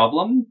that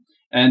problem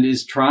and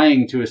is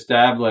trying to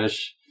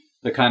establish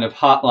the kind of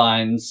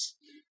hotlines,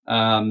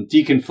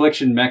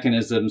 deconfliction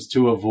mechanisms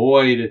to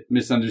avoid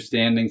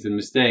misunderstandings and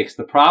mistakes.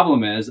 The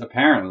problem is,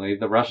 apparently,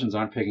 the Russians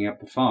aren't picking up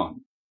the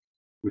phone,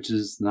 which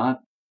is not,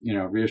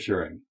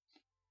 reassuring.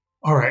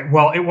 All right.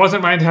 Well, it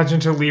wasn't my intention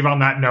to leave on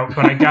that note,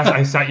 but I guess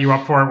I set you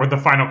up for it with the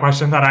final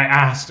question that I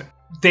asked.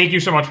 Thank you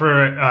so much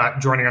for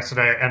joining us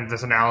today and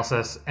this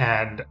analysis,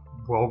 and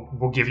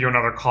we'll give you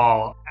another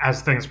call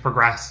as things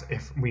progress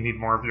if we need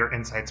more of your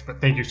insights.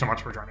 But thank you so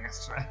much for joining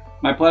us today.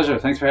 My pleasure.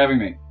 Thanks for having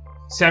me.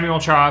 Samuel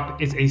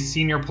Charop is a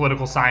senior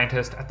political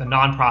scientist at the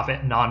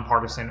nonprofit,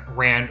 nonpartisan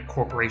RAND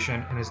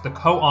Corporation and is the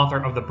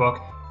co-author of the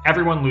book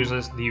Everyone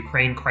Loses: The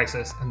Ukraine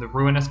Crisis and the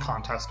Ruinous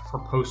Contest for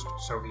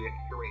Post-Soviet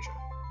Eurasia.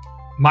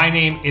 My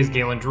name is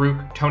Galen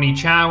Druk. Tony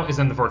Chow is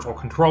in the virtual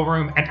control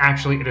room, and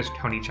actually it is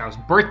Tony Chow's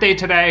birthday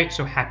today,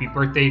 so happy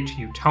birthday to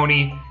you,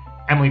 Tony.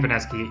 Emily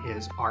Vanesky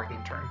is our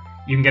intern.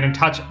 You can get in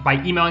touch by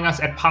emailing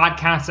us at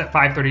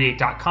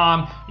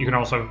podcasts@538.com. You can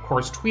also, of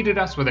course, tweet at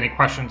us with any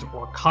questions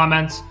or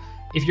comments.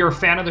 If you're a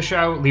fan of the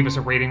show, leave us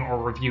a rating or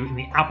review in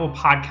the Apple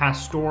Podcast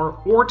Store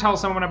or tell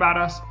someone about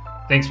us.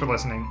 Thanks for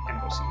listening,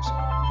 and we'll see you soon.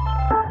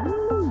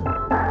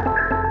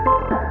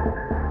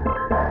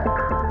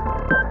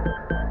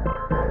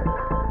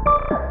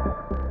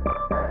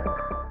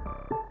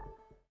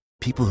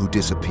 People who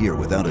disappear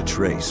without a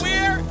trace.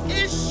 Where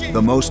is she?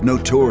 The most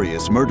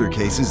notorious murder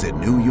cases in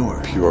New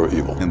York. Pure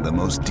evil. And the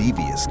most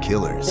devious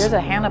killers. There's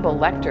a Hannibal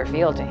Lecter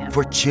feel to him.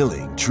 For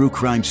chilling true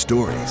crime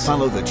stories,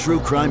 follow the True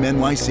Crime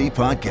NYC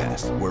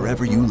podcast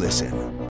wherever you listen.